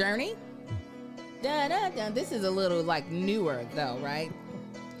 This is Journey. This is a little like newer though, right?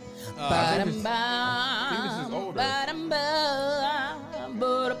 I think this is older.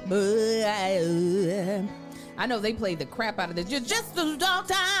 I know they played the crap out of this. You're just a dog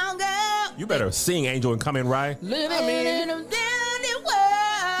town girl. You better sing, Angel, and come in, right? Living in a dirty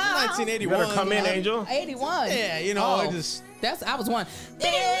world. 1981. You better come in, Angel. 81. Yeah, you know, I was one.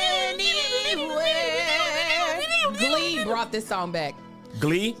 Anywhere. Glee brought this song back.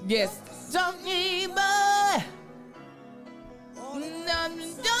 Glee? Yes. Don't need boy.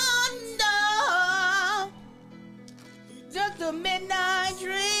 Just a midnight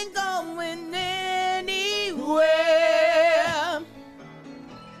drink going anywhere.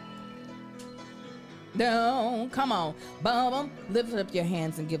 No, come on. Bum, lift up your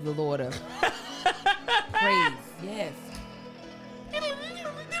hands and give the Lord a praise. Yes.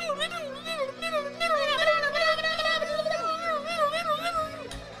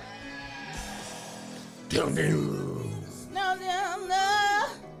 No.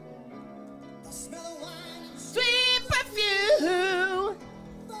 Sweet perfume.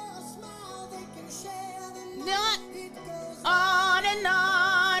 Not on and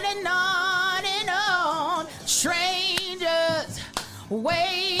on and on and on. Strangers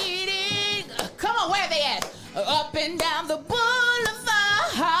waiting. Come on, where they at? Up and down the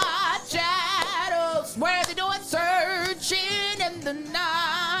boulevard. Shadows, where they doing? Searching in the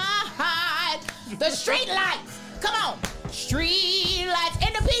night. The street lights. Come on. Street lights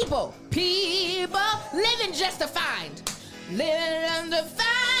and the people living just to find, living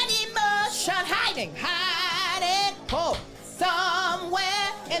undefined emotion, hiding, hope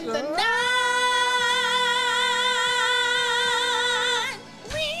somewhere in the night.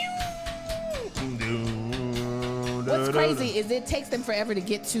 What's crazy is it takes them forever to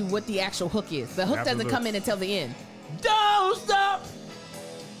get to what the actual hook is. The hook doesn't come in until the end. Don't stop.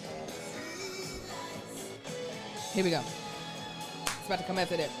 Here we go. It's about to come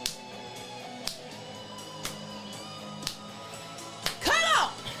after that. Come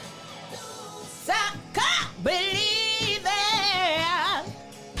on! Believe it.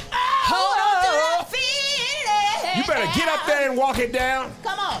 Hold on to that feeling. You better get up there and walk it down.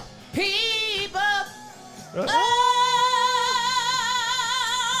 Come on. People.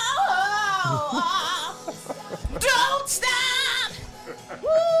 Don't stop.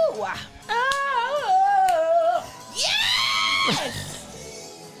 Woo. Yes.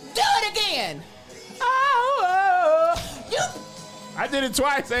 Do it again. I did it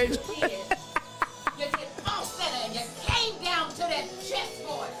twice, Angel. You did all center and you came down to that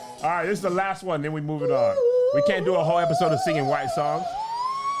chessboard. All right, this is the last one. Then we move it on. We can't do a whole episode of singing white songs.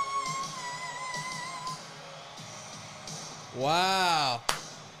 Wow.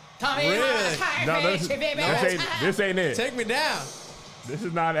 Really? No, this ain't it. Take me down.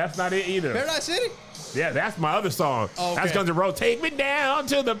 That's not it either. Paradise City? Yeah, that's my other song. Oh, okay. That's Guns N' Roses. Take me down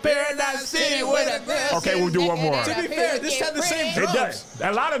to the Paradise City where the girls. Okay, we'll do one more. To be fair, this had the same It drums. does.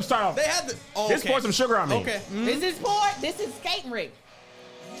 A lot of them start off. They had the. Oh, Just okay. pour some sugar on me. Okay. This is sport. This is skating rink.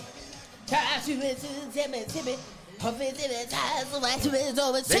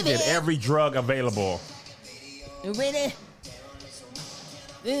 They did every drug available. Your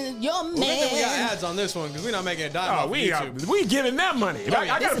Well, good thing we got man. ads on this one because we're not making a dime Oh, off YouTube. we giving them money. I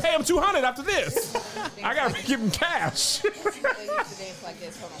yeah. gotta pay them $200 after this. I gotta give them cash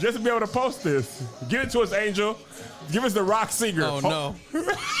just to be able to post this. Give it to us, Angel. Give us the rock singer. Oh, no.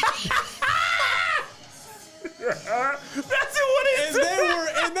 That's what it is.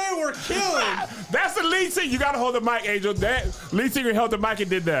 And they were killing. That's the lead singer. You gotta hold the mic, Angel. That lead singer held the mic and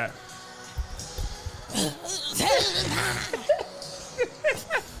did that.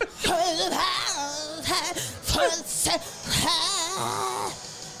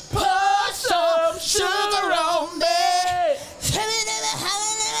 Pour some sugar on me.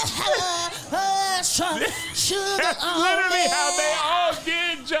 That's literally how they all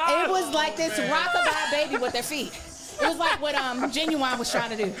did, John. It was like this rockabye baby with their feet. It was like what Genuine was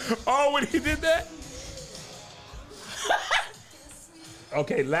trying to do. Oh, when he did that?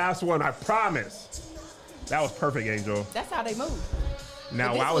 Okay, last one, I promise. That was perfect, Angel. That's how they move. Now,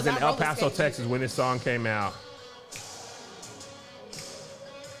 But this when I was in was El our roller Paso, skate Texas, music. when this song came out,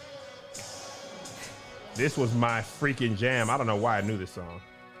 this was my freaking jam. I don't know why I knew this song.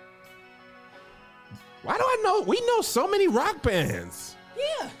 Why do I know? We know so many rock bands.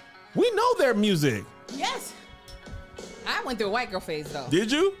 Yeah. We know their music. Yes. I went through a white girl phase though.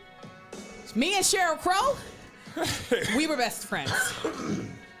 Did you? Me and Sheryl Crow, we were best friends.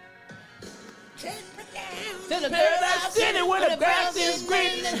 To the Paradise City where the grass is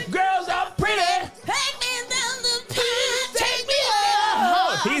green, girls are pretty. Take me down the path, take me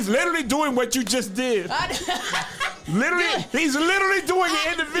home. He's literally doing what you just did. Literally, he's literally doing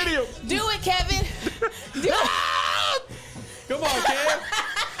it in the video. Do it, Kevin. Do it. Come on, kid.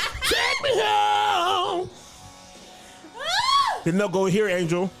 Take me home. Then they'll go here,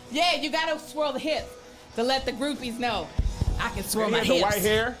 Angel. Yeah, you gotta swirl the hips to let the groupies know I can swirl He my had hips. the white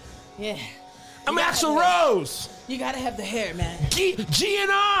hair. Yeah. I'm gotta Axl have Rose. You gotta have the hair, man.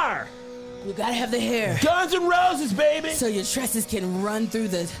 GNR. You gotta have the hair. Guns N' Roses, baby. So your tresses can run through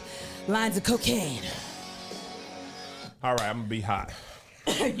the lines of cocaine. All right, I'm gonna be hot.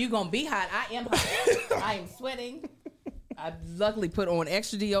 You gonna be hot. I am hot. I am sweating. I luckily put on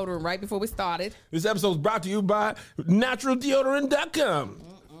extra deodorant right before we started. This episode is brought to you by naturaldeodorant.com.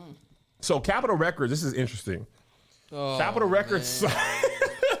 So Capitol Records, this is interesting. Capitol Records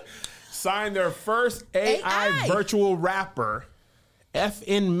signed their first AI virtual rapper,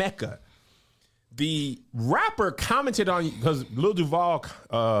 FN Mecca. The rapper commented on, because Lil Duval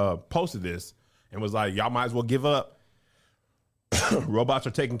posted this and was like, y'all might as well give up. Robots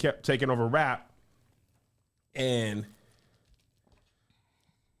are taking over rap. And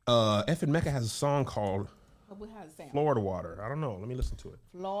FN Mecca has a song called How's it sound? Florida Water. I don't know. Let me listen to it.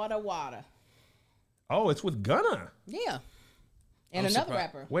 Florida Water. Oh, it's with Gunna. Yeah. And I'm another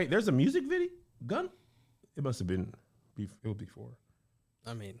surprised. rapper. Wait, there's a music video? Gunna? It must have been, it was before.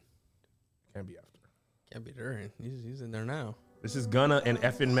 I mean, Can't be after. can't be during. He's in there now. This is Gunna and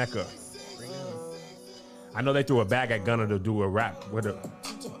FN Mecca. I know they threw a bag at Gunna to do a rap with it.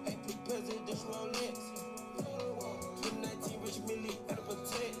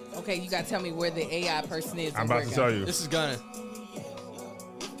 Okay, you gotta tell me where the AI person is. I'm about to tell you. This is Gunna.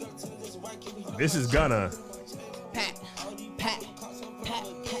 This is Gunna. Pat, pat, pat,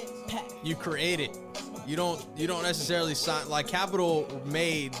 pat, pat. You create it. You don't necessarily sign. Like Capitol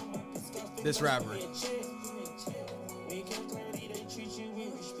made this rapper.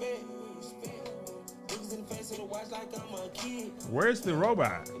 Where's the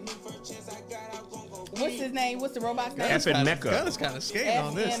robot? What's his name? What's the robot's name? FN Mecca. Gunna's kind of skating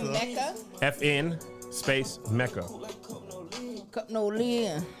on this FN though. Mecca. FN space Mecca. No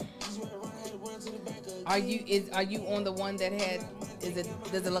Lynn. Are you on the one that had?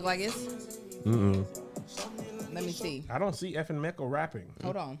 Does it look like this? Let me see. I don't see effing Mecca rapping.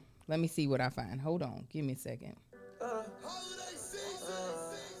 Hold on. Let me see what I find. Hold on. Give me a second.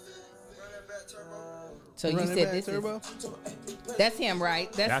 So you said this is, that's him,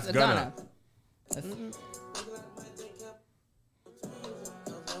 right? That's Gunna.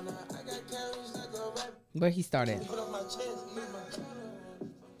 Where he started?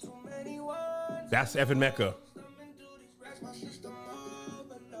 That's effing Mecca.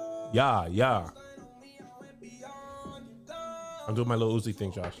 Yeah. I'm doing my little Uzi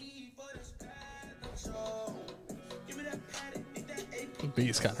thing, Josh. The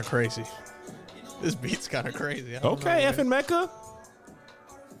beat's kind of crazy. This beat's kind of crazy. Okay, effing Mecca.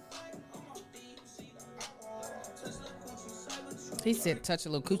 He said touch a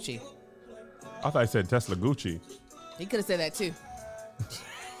little coochie. I thought I said Tesla Gucci. He could have said that too.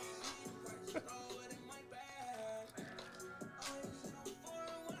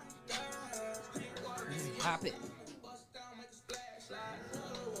 Pop it.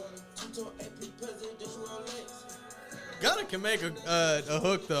 Gunna can make a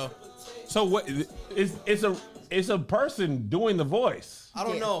hook though. So what? It's a person doing the voice. I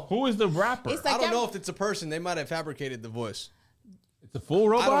don't know. Who is the rapper? It's like I don't know if it's a person. They might have fabricated the voice. It's a full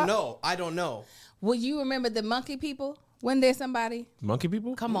robot. I don't know. Will you remember the monkey people? When there's somebody? Monkey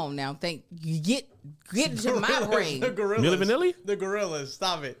people? Come on now. Get to my brain. The gorillas. Milli Vanilli? The gorillas.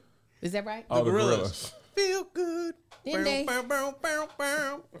 Stop it. Is that right? Oh, the Gorillas. Feel good. Didn't they?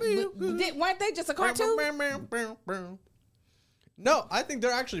 Weren't they just a cartoon? No, I think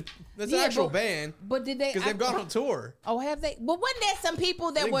they're actually that's an Yeah, actual but- band But did they? because they've gone on tour. Oh, have they? Well, wasn't there some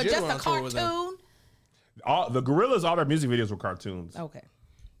people that think were Jim just went a on tour with them. cartoon? The Gorillas, all their music videos were cartoons. Okay,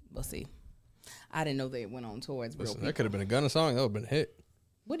 we'll see. I didn't know they went on tour as real Listen, people. that could have been a Gunna song. That would have been a hit.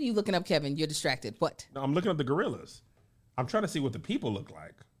 What are you looking up, Kevin? You're distracted. What? No, I'm looking at the Gorillas. I'm trying to see what the people look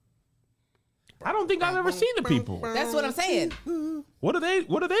like. I don't think I've ever seen the people. That's what I'm saying. What do they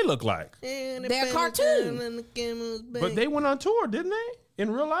look like? They're a cartoon. But they went on tour, didn't they? In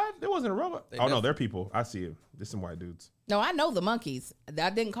real life? There wasn't a robot. Oh no, they're people. I see it. There's some white dudes. No, I know the monkeys.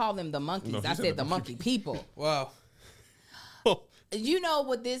 I didn't call them the monkeys. No, she I said said the the monkey people. Wow. You know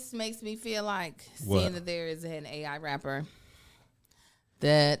what this makes me feel like? What? Seeing that there is an AI rapper,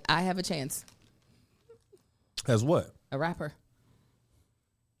 that I have a chance. As what? A rapper.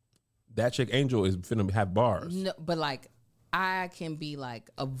 That chick Angel is finna have bars. No, but like I can be like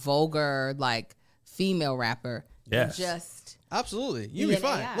a vulgar, like female rapper. Yes. Just Absolutely. You'll be an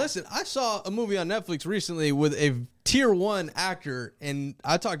fine. AI. Listen, I saw a movie on Netflix recently with a tier 1 actor, and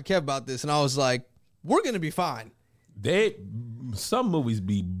I talked to Kev about this, and I was like, we're going to be fine. Some movies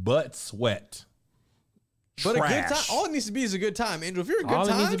be butt sweat. But Trash. a good time. All it needs to be is a good time. Angel, if you're a good All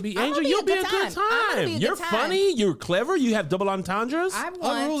time, it needs to be, I'ma Angel, be you'll a be a good good time. I'ma time. be a You're good time. funny. You're clever. You have double entendres. I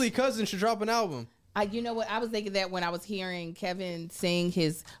want. Unruly Cousin should drop an album. You know what? I was thinking that when I was hearing Kevin sing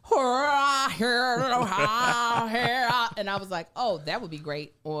his and I was like, oh, that would be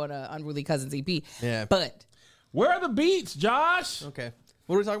great on Unruly Cousins EP. Yeah. But Where are the beats, Josh? Okay.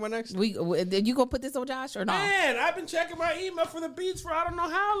 What are we talking about next? did you go put this on Josh or not? Man, I've been checking my email for the beats for I don't know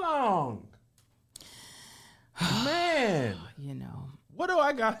how long. Man, You know. what do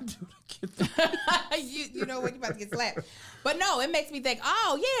I gotta do to get the you know what, you about to get slapped. But no, it makes me think,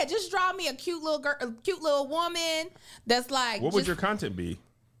 oh yeah, just draw me a cute little girl, a cute little woman that's like, What would just- your content be?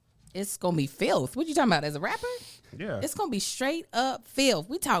 it's gonna be filth. What you talking about as a rapper? Yeah. It's gonna be straight up filth.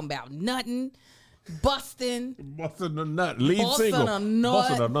 We talking about nothing, busting. Busting a nut. Lead Busting single. a nut.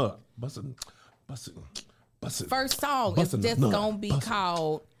 Busting a nut. Busting. First song is Busting a just nut. gonna be Busting.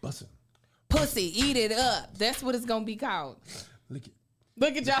 called Busting. Pussy Eat It Up. That's what it's gonna be called. Lick it.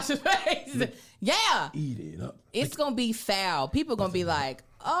 Look at Josh's face. Yeah. Eat it up. It's gonna be foul. People gonna be like,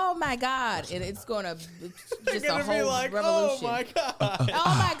 oh my God. And it's gonna just a Gonna be whole like, revolution. oh my God. Oh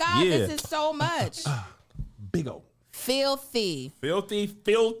my God, Yeah. this is so much. Big ol'. Filthy. Filthy.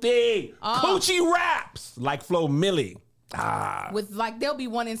 Coochie raps like Flo Milli. With like, there'll be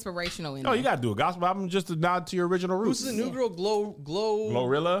one inspirational in Oh, there. you gotta do a gospel album just to nod to your original roots. Who's the new girl?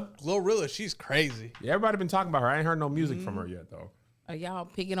 Glorilla. Glorilla. She's crazy. Yeah, everybody been talking about her. I ain't heard no music from her yet though. Are y'all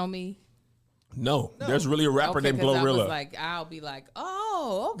picking on me? No, there's really a rapper Okay, named 'cause I was Glorilla. like, I'll be like,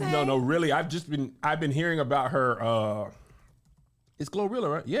 oh, okay. No, really. I've been hearing about her. It's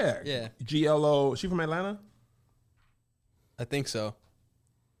Glorilla, right? Yeah. Yeah. GLO. She from Atlanta? I think so.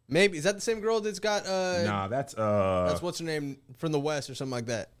 Maybe. Is that the same girl that's got Nah, that's what's her name from the West or something like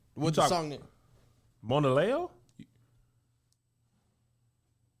that? What's the talk- song name? Mona Leo?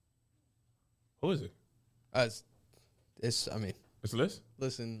 Who is it? It's I mean, It's Liz?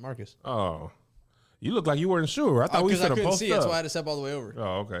 Listen, Marcus. Oh. You look like you weren't sure. I thought we Because I should have couldn't posted see it, up. so I had to step all the way over.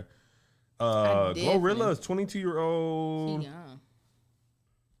 Oh, okay. definitely- Glorilla is 22-year-old. She young.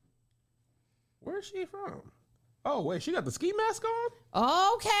 Where is she from? Oh, wait. She got the ski mask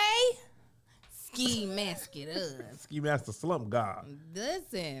on? Okay. Ski mask it up. Ski mask, the slump god.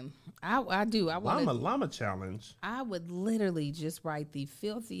 Listen, I do. I want Llama challenge. I would literally just write the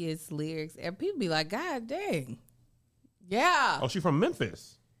filthiest lyrics, and people be like, "God dang, yeah." Oh, she from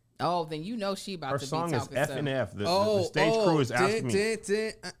Memphis. Oh, then you know she about Her to song be is talking F some. and F. The stage crew is asking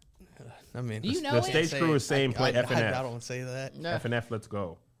me. I mean, Do you know The it? stage crew is saying play F and I F. don't say that. No. F and F, let's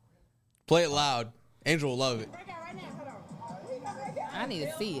go. Play it loud. Angel will love it. I need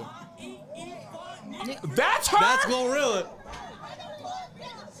to see it. That's her. That's Glorilla.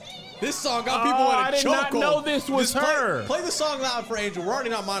 This song got people Oh, in a I did not chokehold. know this was Just her. Play the song loud for Angel. We're already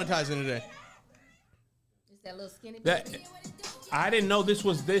not monetizing today. It's that little skinny. That I didn't know this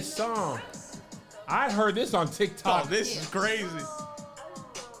was this song. I heard this on TikTok. Oh, this is crazy.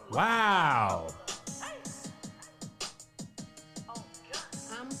 Wow.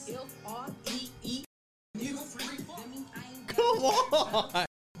 Come on.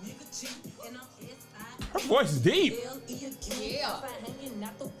 Her voice is deep. Yeah.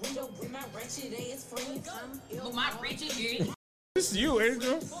 Look, my Richie. This is you,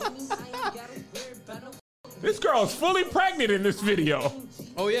 Angel. This girl is fully pregnant in this video.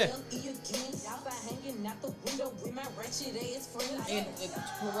 Oh, yeah. And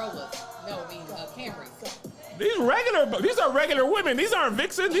Corolla. No, I mean Camry. These are regular women. These aren't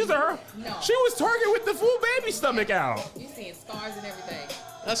vixens. These are her. No. She was twerking with the full baby stomach out. You seeing scars and everything.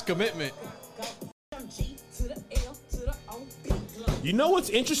 That's commitment. You know what's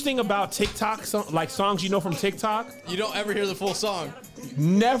interesting about TikTok, like songs you know from TikTok? You don't ever hear the full song.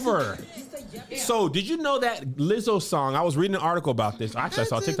 Never. So, did you know that Lizzo song? I was reading an article about this. Actually, I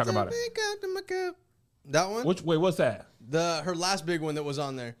saw a TikTok about it. That one? Wait, what's that? Her last big one that was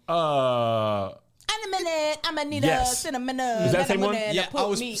on there. In a minute, I'ma need Yes. a cinnamon. Is that the same one? Yeah, I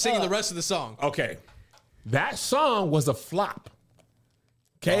was singing the rest of the song. Okay. That song was a flop.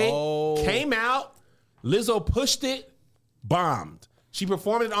 Okay? Oh. Came out, Lizzo pushed it, bombed. She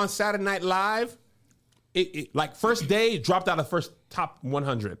performed it on Saturday Night Live. It like first day, dropped out of the first top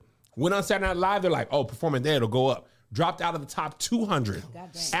 100. Went on Saturday Night Live, they're like, oh, performing there, it'll go up. Dropped out of the top 200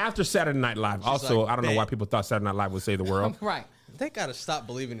 after Saturday Night Live. Also, like, I don't know why bang. people thought Saturday Night Live would save the world. Right. They gotta stop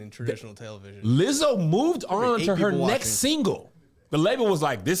believing in traditional television. Lizzo moved on 8 to her people next watching. single. The label was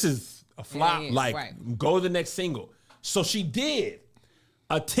like, this is a flop. Yeah, like, right. go to the next single. So she did.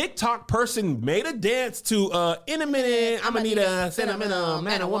 A TikTok person made a dance to In a Minute, I'ma need a sentimental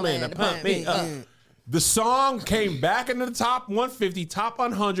man or woman to pump me up. The song came back into the top 150, top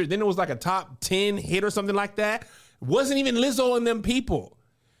 100. Then it was like a top 10 hit or something like that. Wasn't even Lizzo and them people.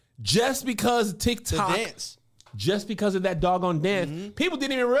 Just because The TikTok, dance. just because of that doggone dance, people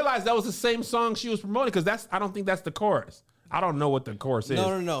didn't even realize that was the same song she was promoting because I don't think that's the chorus. I don't know what the chorus is.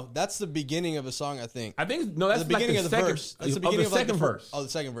 No. That's the beginning of a song, I think. I think no, that's the beginning like of the second, verse. That's the beginning of second like verse. Oh, the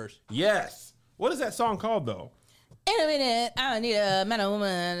second verse. Yes. What is that song called though? In a minute, I need a man or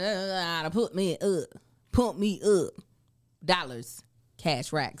woman to pump me up. Dollars,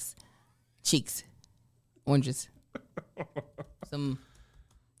 cash racks, cheeks, oranges.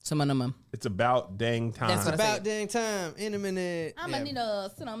 Some of them. It's about dang time. That's what I About dang time. In a minute. I'ma Yeah. need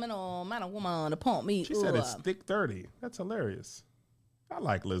a sentimental man or woman to pump me She up. said it's thick 30. That's hilarious. I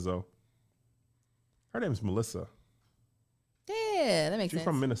like Lizzo. Her name's Melissa. Yeah, that makes She's sense.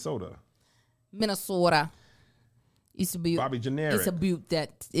 from Minnesota. Minnesota. It's a butte. Bobby Generic. It's a butte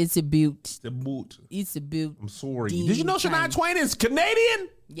that it's a butte. The boot. It's a butte. I'm sorry. Dean Did you know Shania Twain. Twain is Canadian?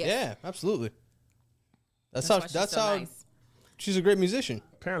 Yes. Yeah, absolutely. That's why how. she's That's so how. nice. She's a great musician.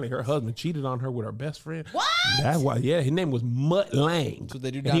 Apparently, her husband cheated on her with her best friend. What? That's why. Yeah, his name was Mutt Lang. That's what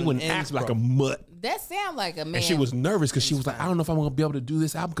they do And down he in wouldn't act Ensbro. like a mutt. That sound like a man. And she was nervous because she was like, I don't know if I'm going to be able to do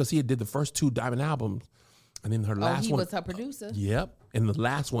this album because he had did the first 2 Diamond albums. And then her Oh, last he one. was her producer. Yep. And the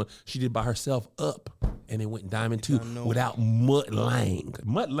last one she did by herself, Up. And it went Diamond 2 without Mutt Lang.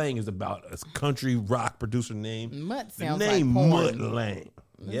 Mutt Lang is about a country rock producer name. Mutt The sounds name like Mutt porn. Lang.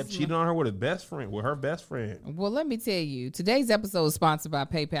 Yep, cheated on her with her best friend. Well, let me tell you, today's episode is sponsored by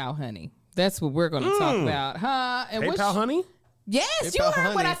PayPal Honey. That's what we're going to talk about, huh? And PayPal Honey? Yes, you PayPal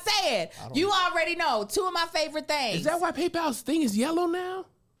heard what I Honey. said. You already know 2 of my favorite things. Is that why PayPal's thing is yellow now?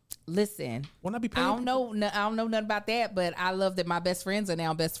 Listen, Won't I be I paying? don't know nothing about that, but I love that my best friends are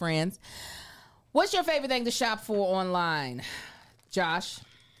now best friends. What's your favorite thing to shop for online, Josh?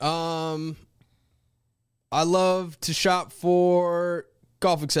 I love to shop for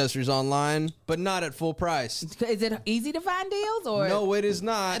golf accessories online, but not at full price. Is it easy to find deals or No, it is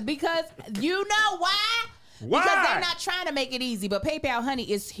not. Because you know why? Why? Because they're not trying to make it easy, but PayPal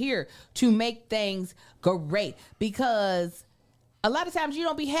Honey is here to make things great. Because a lot of times you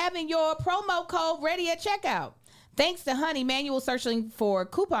don't be having your promo code ready at checkout. Thanks to Honey, manual searching for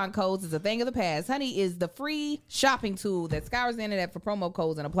coupon codes is a thing of the past. Honey is the free shopping tool that scours the internet for promo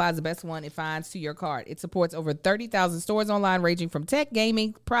codes and applies the best one it finds to your cart. It supports over 30,000 stores online, ranging from tech,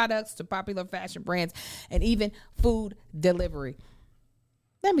 gaming, products to popular fashion brands, and even food delivery.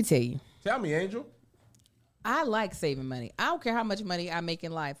 Let me tell you. Tell me, Angel. I like saving money. I don't care how much money I make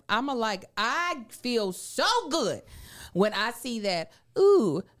in life. I feel so good when I see that,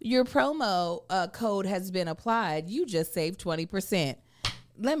 ooh, your promo code has been applied. You just saved 20%.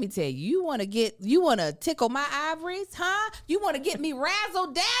 Let me tell you, you want to tickle my ivories, huh? You want to get me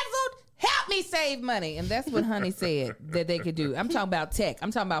razzle dazzled? Help me save money. And that's what Honey said that they could do. I'm talking about tech. I'm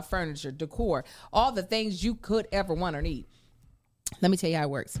talking about furniture, decor, all the things you could ever want or need. Let me tell you how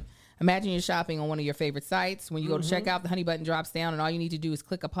it works. Imagine you're shopping on one of your favorite sites. When you go to checkout, the Honey button drops down, and all you need to do is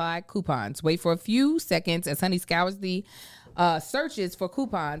click Apply Coupons. Wait for a few seconds as Honey scours the searches for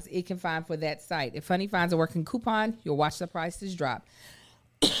coupons it can find for that site. If Honey finds a working coupon, you'll watch the prices drop.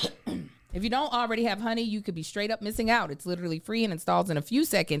 If you don't already have Honey, you could be straight up missing out. It's literally free and installs in a few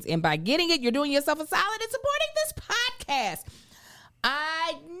seconds. And by getting it, you're doing yourself a solid and supporting this podcast.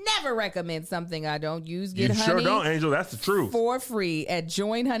 I never recommend something I don't use. Get You Honey sure don't, Angel. That's the truth. for free at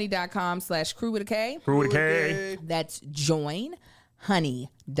joinhoney.com/crew with a K. Crew with a K. That's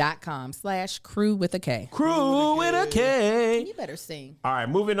joinhoney.com/crew with a K. Crew with a K. You better sing. All right,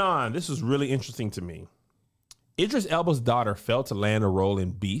 moving on. This was really interesting to me. Idris Elba's daughter failed to land a role in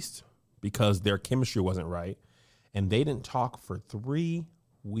Beast because their chemistry wasn't right, and they didn't talk for 3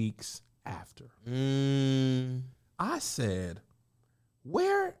 weeks after. I said,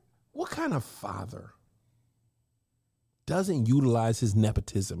 what kind of father doesn't utilize his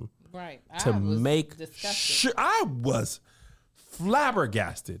nepotism Right. to make sure? I was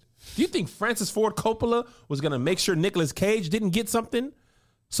flabbergasted. Do you think Francis Ford Coppola was going to make sure Nicolas Cage didn't get something?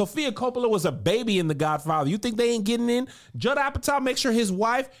 Sofia Coppola was a baby in The Godfather. You think they ain't getting in? Judd Apatow make sure his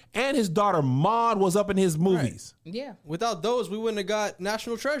wife and his daughter Maude was up in his movies. Yeah. Without those, we wouldn't have got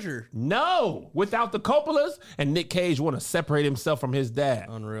National Treasure. No, without the Coppolas, and Nick Cage want to separate himself from his dad.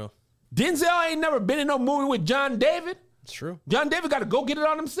 Unreal. Denzel ain't never been in no movie with John David. It's true. John David got to go get it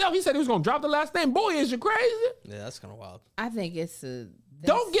on himself. He said he was going to drop the last name. Boy, is you crazy? Yeah, that's kind of wild. I think it's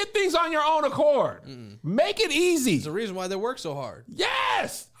Don't get things on your own accord. Make it easy. It's the reason why they work so hard.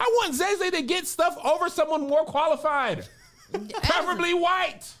 Yes. I want Zay to get stuff over someone more qualified. Preferably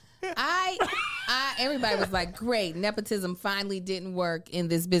white. Everybody was like, great, nepotism finally didn't work in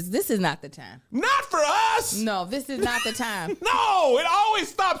this business. This is not the time. Not for us. No, this is not the time. No, it always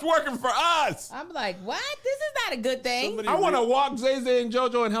stops working for us. I'm like, what? This is not a good thing. I want to walk Zay and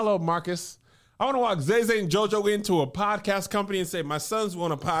JoJo, and hello, Marcus. I want to walk Zay and JoJo into a podcast company and say, my sons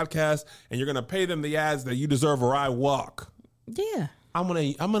want a podcast, and you're going to pay them the ads that you deserve or I walk. Yeah. I'm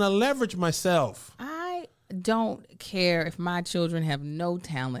gonna leverage myself. I don't care if my children have no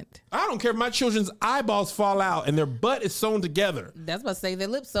talent. I don't care if my children's eyeballs fall out and their butt is sewn together. That's what I say, their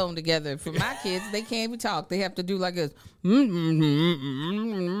lips sewn together. For my kids, they can't even talk. They have to do like this.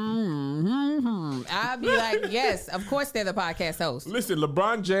 I'd be like, yes, of course they're the podcast host. Listen,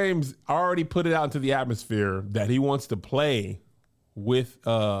 LeBron James already put it out into the atmosphere that he wants to play with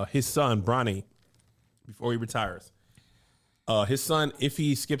his son, Bronny, before he retires. His son, if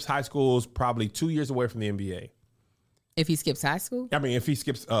he skips high school, is probably 2 years away from the NBA. If he skips high school? I mean, if he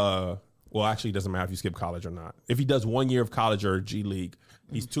skips, well, actually, it doesn't matter if you skip college or not. If he does 1 year of college or G League,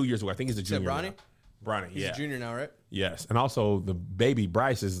 he's 2 years away. I think he's a junior. Bronny? now. Bronny, He's a junior now, right? Yes. And also, the baby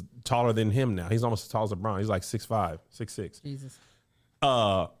Bryce is taller than him now. He's almost as tall as LeBron. He's like 6'5", 6'6". Jesus.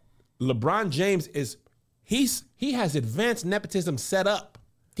 LeBron James he has advanced nepotism set up.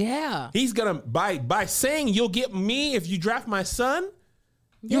 Yeah. He's gonna by saying you'll get me if you draft my son,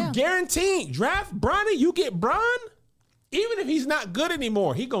 you're guaranteeing draft Bronny, you get Bron. Even if he's not good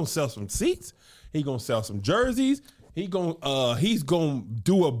anymore, he gonna sell some seats. He gonna sell some jerseys. He's gonna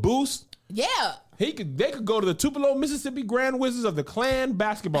do a boost. Yeah. They could go to the Tupelo, Mississippi Grand Wizards of the Klan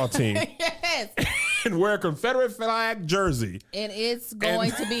basketball team Yes. and wear a Confederate flag jersey. And it's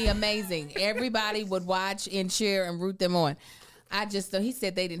going to be amazing. Everybody would watch and cheer and root them on. He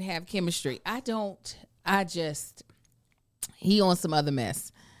said they didn't have chemistry. He on some other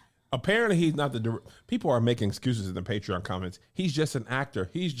mess. Apparently, he's not the. People are making excuses in the Patreon comments. He's just an actor.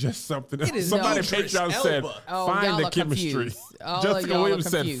 He's just something. It is Somebody no Patreon Idris said, Elba. "Find y'all the are chemistry." confused. All of Jessica y'all are Williams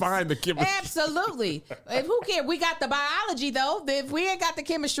said, confused. "Find the chemistry." Absolutely. If who cares? We got the biology though. If we ain't got the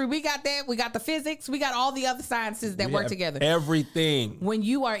chemistry, we got that. We got the physics. We got all the other sciences that We work have together. Everything. When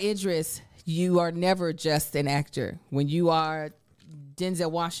you are Idris, you are never just an actor. When you are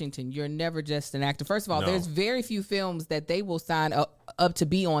Denzel Washington, you're never just an actor. First of all, No. there's very few films that they will sign up to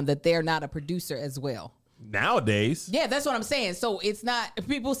be on that they're not a producer as well. Nowadays, Yeah, that's what I'm saying. So it's not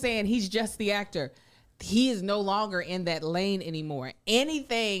people saying he's just the actor. He is no longer in that lane anymore.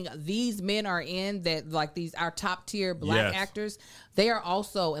 Anything these men are in that like these our top tier black Yes. actors, they are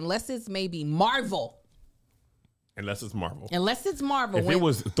also, unless it's maybe Marvel. unless it's Marvel. Unless it's Marvel. If it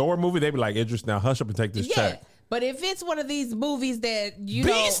was a Thor movie, they'd be like, Idris, now hush up and take this yeah. check. But if it's one of these movies that you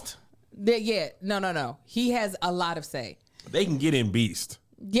Beast? know that no. He has a lot of say. They can get in Beast.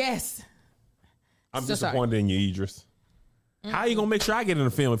 Yes. I'm So sorry. disappointed in you, Idris. How you gonna make sure I get in the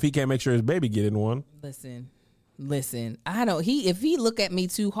film if he can't make sure his baby get in one? Listen. I don't. If he look at me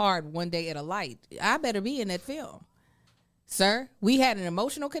too hard one day at a light, I better be in that film, sir. We had an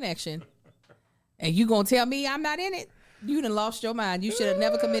emotional connection, and you gonna tell me I'm not in it? You done lost your mind. You should have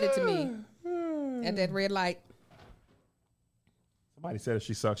never committed to me at that red light. Somebody said if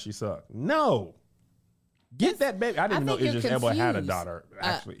she sucks, she sucked. No. Get that baby. I didn't know think you're Idris Elba had a confused. daughter.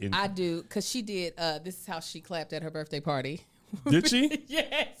 Actually, I do, because she did. This is how she clapped at her birthday party. did she?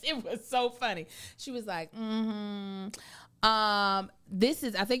 Yes, it was so funny. She was like, this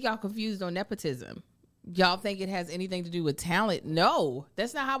is, I think y'all confused on nepotism. Y'all think it has anything to do with talent. No,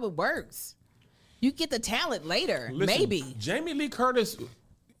 that's not how it works. You get the talent later, Listen, maybe. Jamie Lee Curtis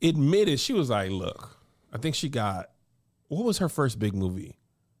admitted she was like, look, I think she got, what was her first big movie?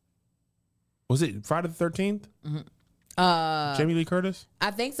 Was it Friday the 13th? Jamie Lee Curtis?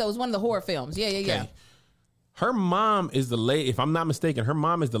 I think so. It was one of the horror films. Yeah. Okay. Her mom is the lady, if I'm not mistaken, her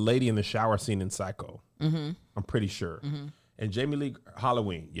mom is the lady in the shower scene in Psycho. I'm pretty sure. And Jamie Lee,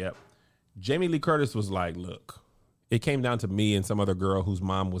 Halloween, yep. Jamie Lee Curtis was like, look, it came down to me and some other girl whose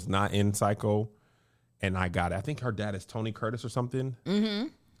mom was not in Psycho, and I got it. I think her dad is Tony Curtis or something.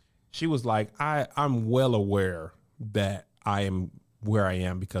 She was like, I'm well aware that I am where I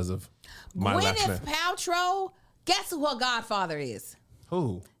am because of my last name. Gwyneth Paltrow, guess who her godfather is?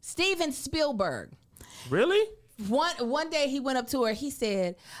 Who? Steven Spielberg. Really? One day he went up to her. He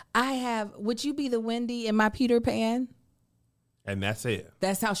said, would you be the Wendy in my Peter Pan? And that's it.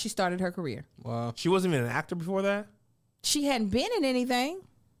 That's how she started her career. Wow. She wasn't even an actor before that? She hadn't been in anything.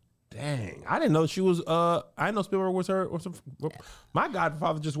 Dang. I didn't know she was, I didn't know Spielberg was her. My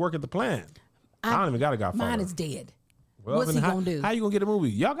godfather just worked at the plant. I don't even got a godfather. Mine is dead. Well, What's then he gonna do? How you gonna get a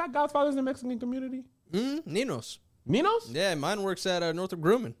movie? Y'all got godfathers in the Mexican community? Ninos. Ninos? Yeah, mine works at Northrop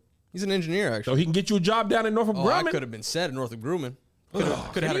Grumman. He's an engineer, So actually. he can get you a job down in Norfolk Oh, I Grumman? could have been set at Northrop Grumman. Could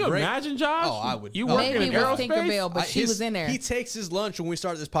Can have you had a great. imagine, Josh? Oh, I would. You Oh, working Maybe in it was aerospace? Tinkerbell, but she was in there. He takes his lunch when we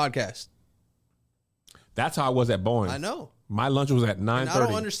start this podcast. That's how I was at Boeing. I know. My lunch was at 9:30. And I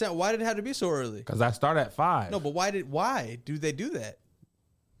don't understand why did it have to be so early. Because I start at 5. No, but why do they do that?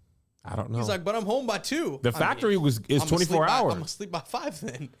 I don't know. He's like, but I'm home by 2. The factory is I'm 24 hours. I'm gonna sleep by 5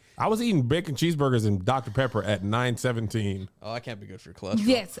 then. I was eating bacon cheeseburgers and Dr. Pepper at 9:17. Oh, I can't be good for your cholesterol.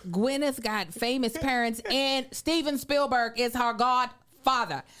 Yes, Gwyneth got famous parents, and Steven Spielberg is her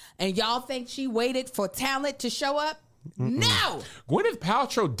godfather. And y'all think she waited for talent to show up? No. Gwyneth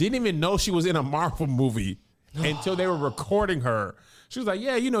Paltrow didn't even know she was in a Marvel movie until they were recording her. She was like,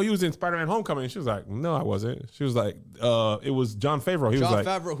 yeah, you was in Spider-Man Homecoming. And she was like, no, I wasn't. She was like, it was Jon Favreau. He Jon was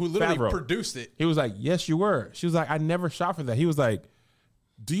like, Favreau, who literally produced it. He was like, yes, you were. She was like, I never shot for that. He was like,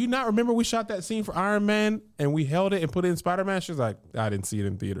 do you not remember we shot that scene for Iron Man and we held it and put it in Spider-Man? She was like, I didn't see it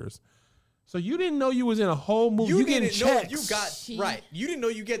in theaters. So you didn't know you was in a whole movie. You getting didn't know checks. you got right. You didn't know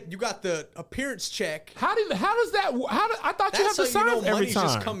you got the appearance check. How does that? I thought you have That's to how sign you know every money's time.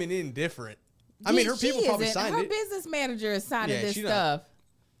 just coming in different. I mean, her She people probably isn't. signed her it. business manager is signing Yeah, this she not. stuff.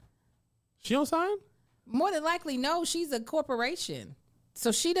 She don't sign? More than likely, no. She's a corporation,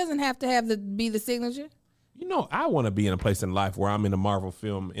 so she doesn't have to be the signature. I want to be in a place in life where I'm in a Marvel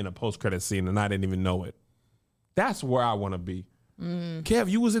film in a post-credit scene and I didn't even know it. That's where I want to be. Kev,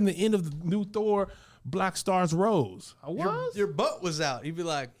 you was in the end of the new Thor, Black Stars Rose. I was? Your butt was out. You'd be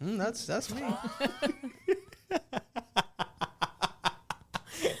like, that's me.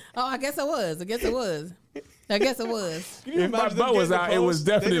 Oh, I guess I was. Can you If my imagine them butt was getting the out, it was post?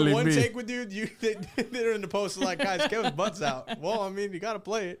 They did definitely one me. take with you. They're in the post like, guys, Kevin's butt's out. Well, I mean, you got to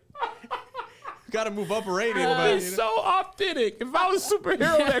play it. You got to move up a rating. But, It's so authentic. If I was a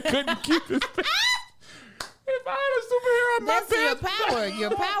superhero that couldn't keep his pants, if a superhero in my That's your pants. power.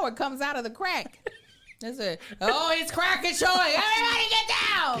 Your power comes out of the crack. That's it. Oh, it's crack is showing. Everybody get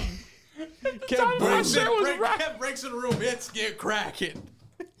down. Kev breaks, shit was right. Kev breaks in the room. Let's get cracking.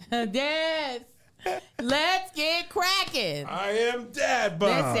 Yes. Let's get cracking. I am Dad Bomb.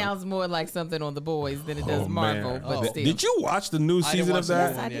 That sounds more like something on The Boys than it does Marvel. man. But still. Did you watch the new I didn't season watch of the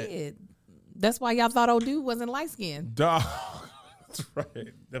that? new one. I yet. did. That's why y'all thought old dude wasn't light skinned. Dog. That's right.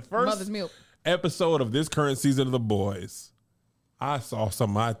 The first Mother's milk. episode of this current season of The Boys, I saw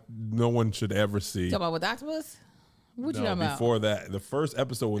something no one should ever see. Talking about with Octopus? What you No, talking about? before that, the first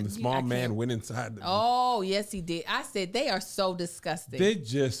episode when the small I man can't- went inside. Oh, yes, he did. I said they are so disgusting.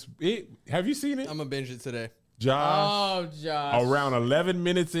 Have you seen it? I'm gonna binge it today. Josh, Oh, Josh. around 11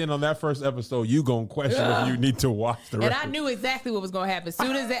 minutes in on that first episode, you gonna question if you need to watch the rest. And I knew exactly what was going to happen. As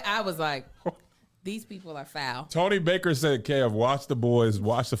soon as that, I was like, these people are foul. Tony Baker said, Kev, watch The Boys,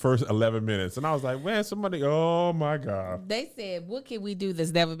 watch the first 11 minutes. And I was like, man, oh my God. They said, what can we do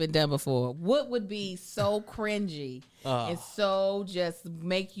that's never been done before? What would be so cringy and so just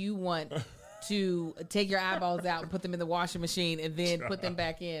make you want to take your eyeballs out and put them in the washing machine and then put them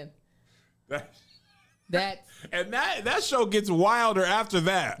back in? That, And that show gets wilder after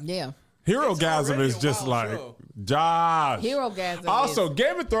that. yeah. Herogasm already is a just wild like, show. Josh. Herogasm Also, is-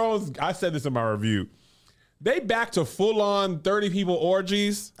 Game of Thrones, I said this in my review. They back to full-on 30 people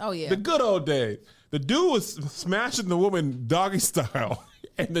orgies. Oh, yeah. The good old days. The dude was smashing the woman doggy style.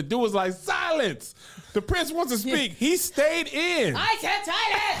 And the dude was like, silence. The prince wants to speak. He stayed in. I can't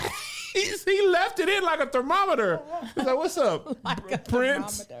tie it! He left it in like a thermometer. He's like, what's up,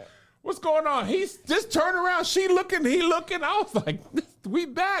 Prince? thermometer. What's going on? He's just turned around. She looking, he looking. I was like, we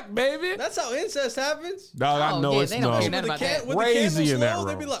back, baby. That's how incest happens. No, I know yeah, it's they don't no. care nothing With the, about that. with the Crazy candles in that low,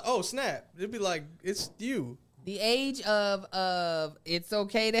 they'd be room. like, oh, snap. They'd be like, it's you. The age of it's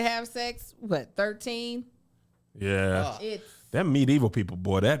okay to have sex, what, 13? Yeah. It's Them medieval people,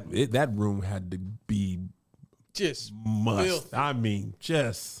 boy, that room had to be Just must. filthy. I mean,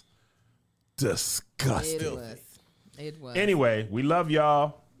 just disgusting. it was. Anyway, we love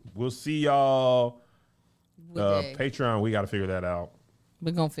y'all. We'll see y'all What day? Patreon. We got to figure that out.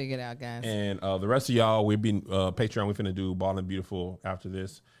 We're gonna figure it out, guys. And the rest of y'all, we've been Patreon. We're finna do Ball and Beautiful after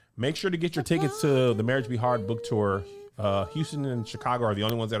this. Make sure to get your tickets to the Marriage Be Hard book tour. Houston and Chicago are the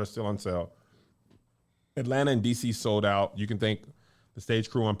only ones that are still on sale. Atlanta and DC sold out. You can thank the stage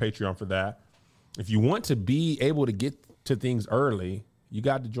crew on Patreon for that. If you want to be able to get to things early, you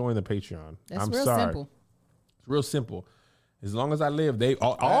got to join the Patreon. That's I'm real sorry. simple. It's real simple. As long as I live,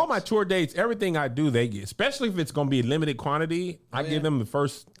 all my tour dates, everything I do, they get. Especially if it's going to be limited quantity, I give them the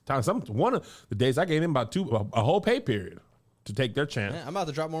first time. One of the days I gave them about a whole pay period to take their chance. Man, I'm about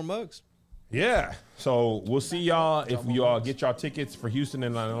to drop more mugs. Yeah. So we'll see y'all if you all get y'all tickets for Houston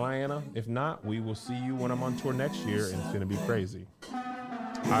and Atlanta. If not, we will see you when I'm on tour next year, and it's going to be crazy.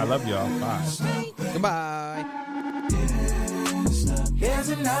 I love y'all. Bye. Goodbye. Here's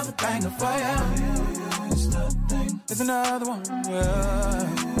another banger for ya. Here's another one. Yeah.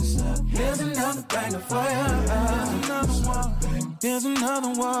 Here's another banger for ya. Here's another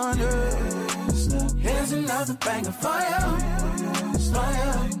one. Yeah. Here's another banger for ya.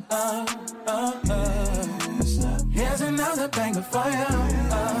 Here's another banger for ya.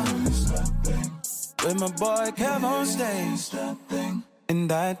 With my boy Kev on stage and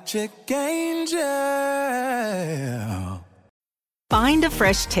that chick Angel. Find a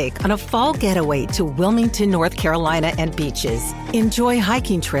fresh take on a fall getaway to Wilmington, North Carolina and beaches. Enjoy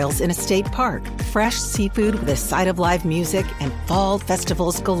hiking trails in a state park, fresh seafood with a side of live music, and fall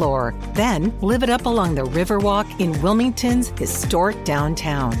festivals galore. Then live it up along the Riverwalk in Wilmington's historic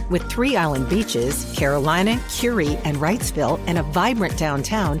downtown. With 3 island beaches, Carolina, Curie, and Wrightsville, and a vibrant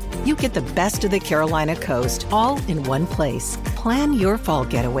downtown, you get the best of the Carolina coast all in one place. Plan your fall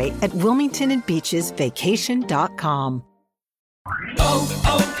getaway at WilmingtonandBeachesVacation.com.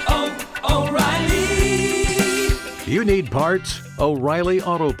 O'Reilly. You need parts? O'Reilly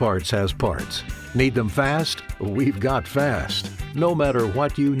Auto Parts has parts. Need them fast? We've got fast. No matter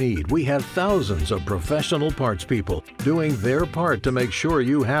what you need, we have thousands of professional parts people doing their part to make sure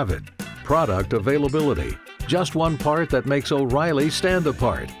you have it. Product availability. Just one part that makes O'Reilly stand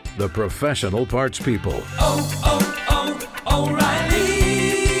apart. The professional parts people.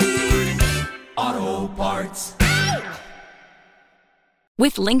 O'Reilly Auto Parts.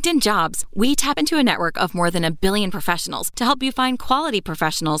 With LinkedIn Jobs, we tap into a network of more than 1 billion professionals to help you find quality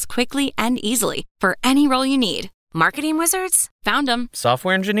professionals quickly and easily for any role you need. Marketing wizards? Found them.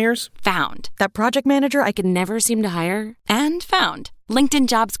 Software engineers? Found. That project manager I could never seem to hire? And found. LinkedIn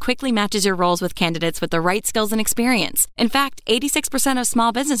Jobs quickly matches your roles with candidates with the right skills and experience. In fact, 86% of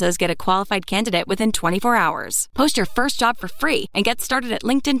small businesses get a qualified candidate within 24 hours. Post your first job for free and get started at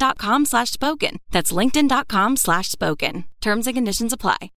linkedin.com/spoken. That's linkedin.com/spoken. Terms and conditions apply.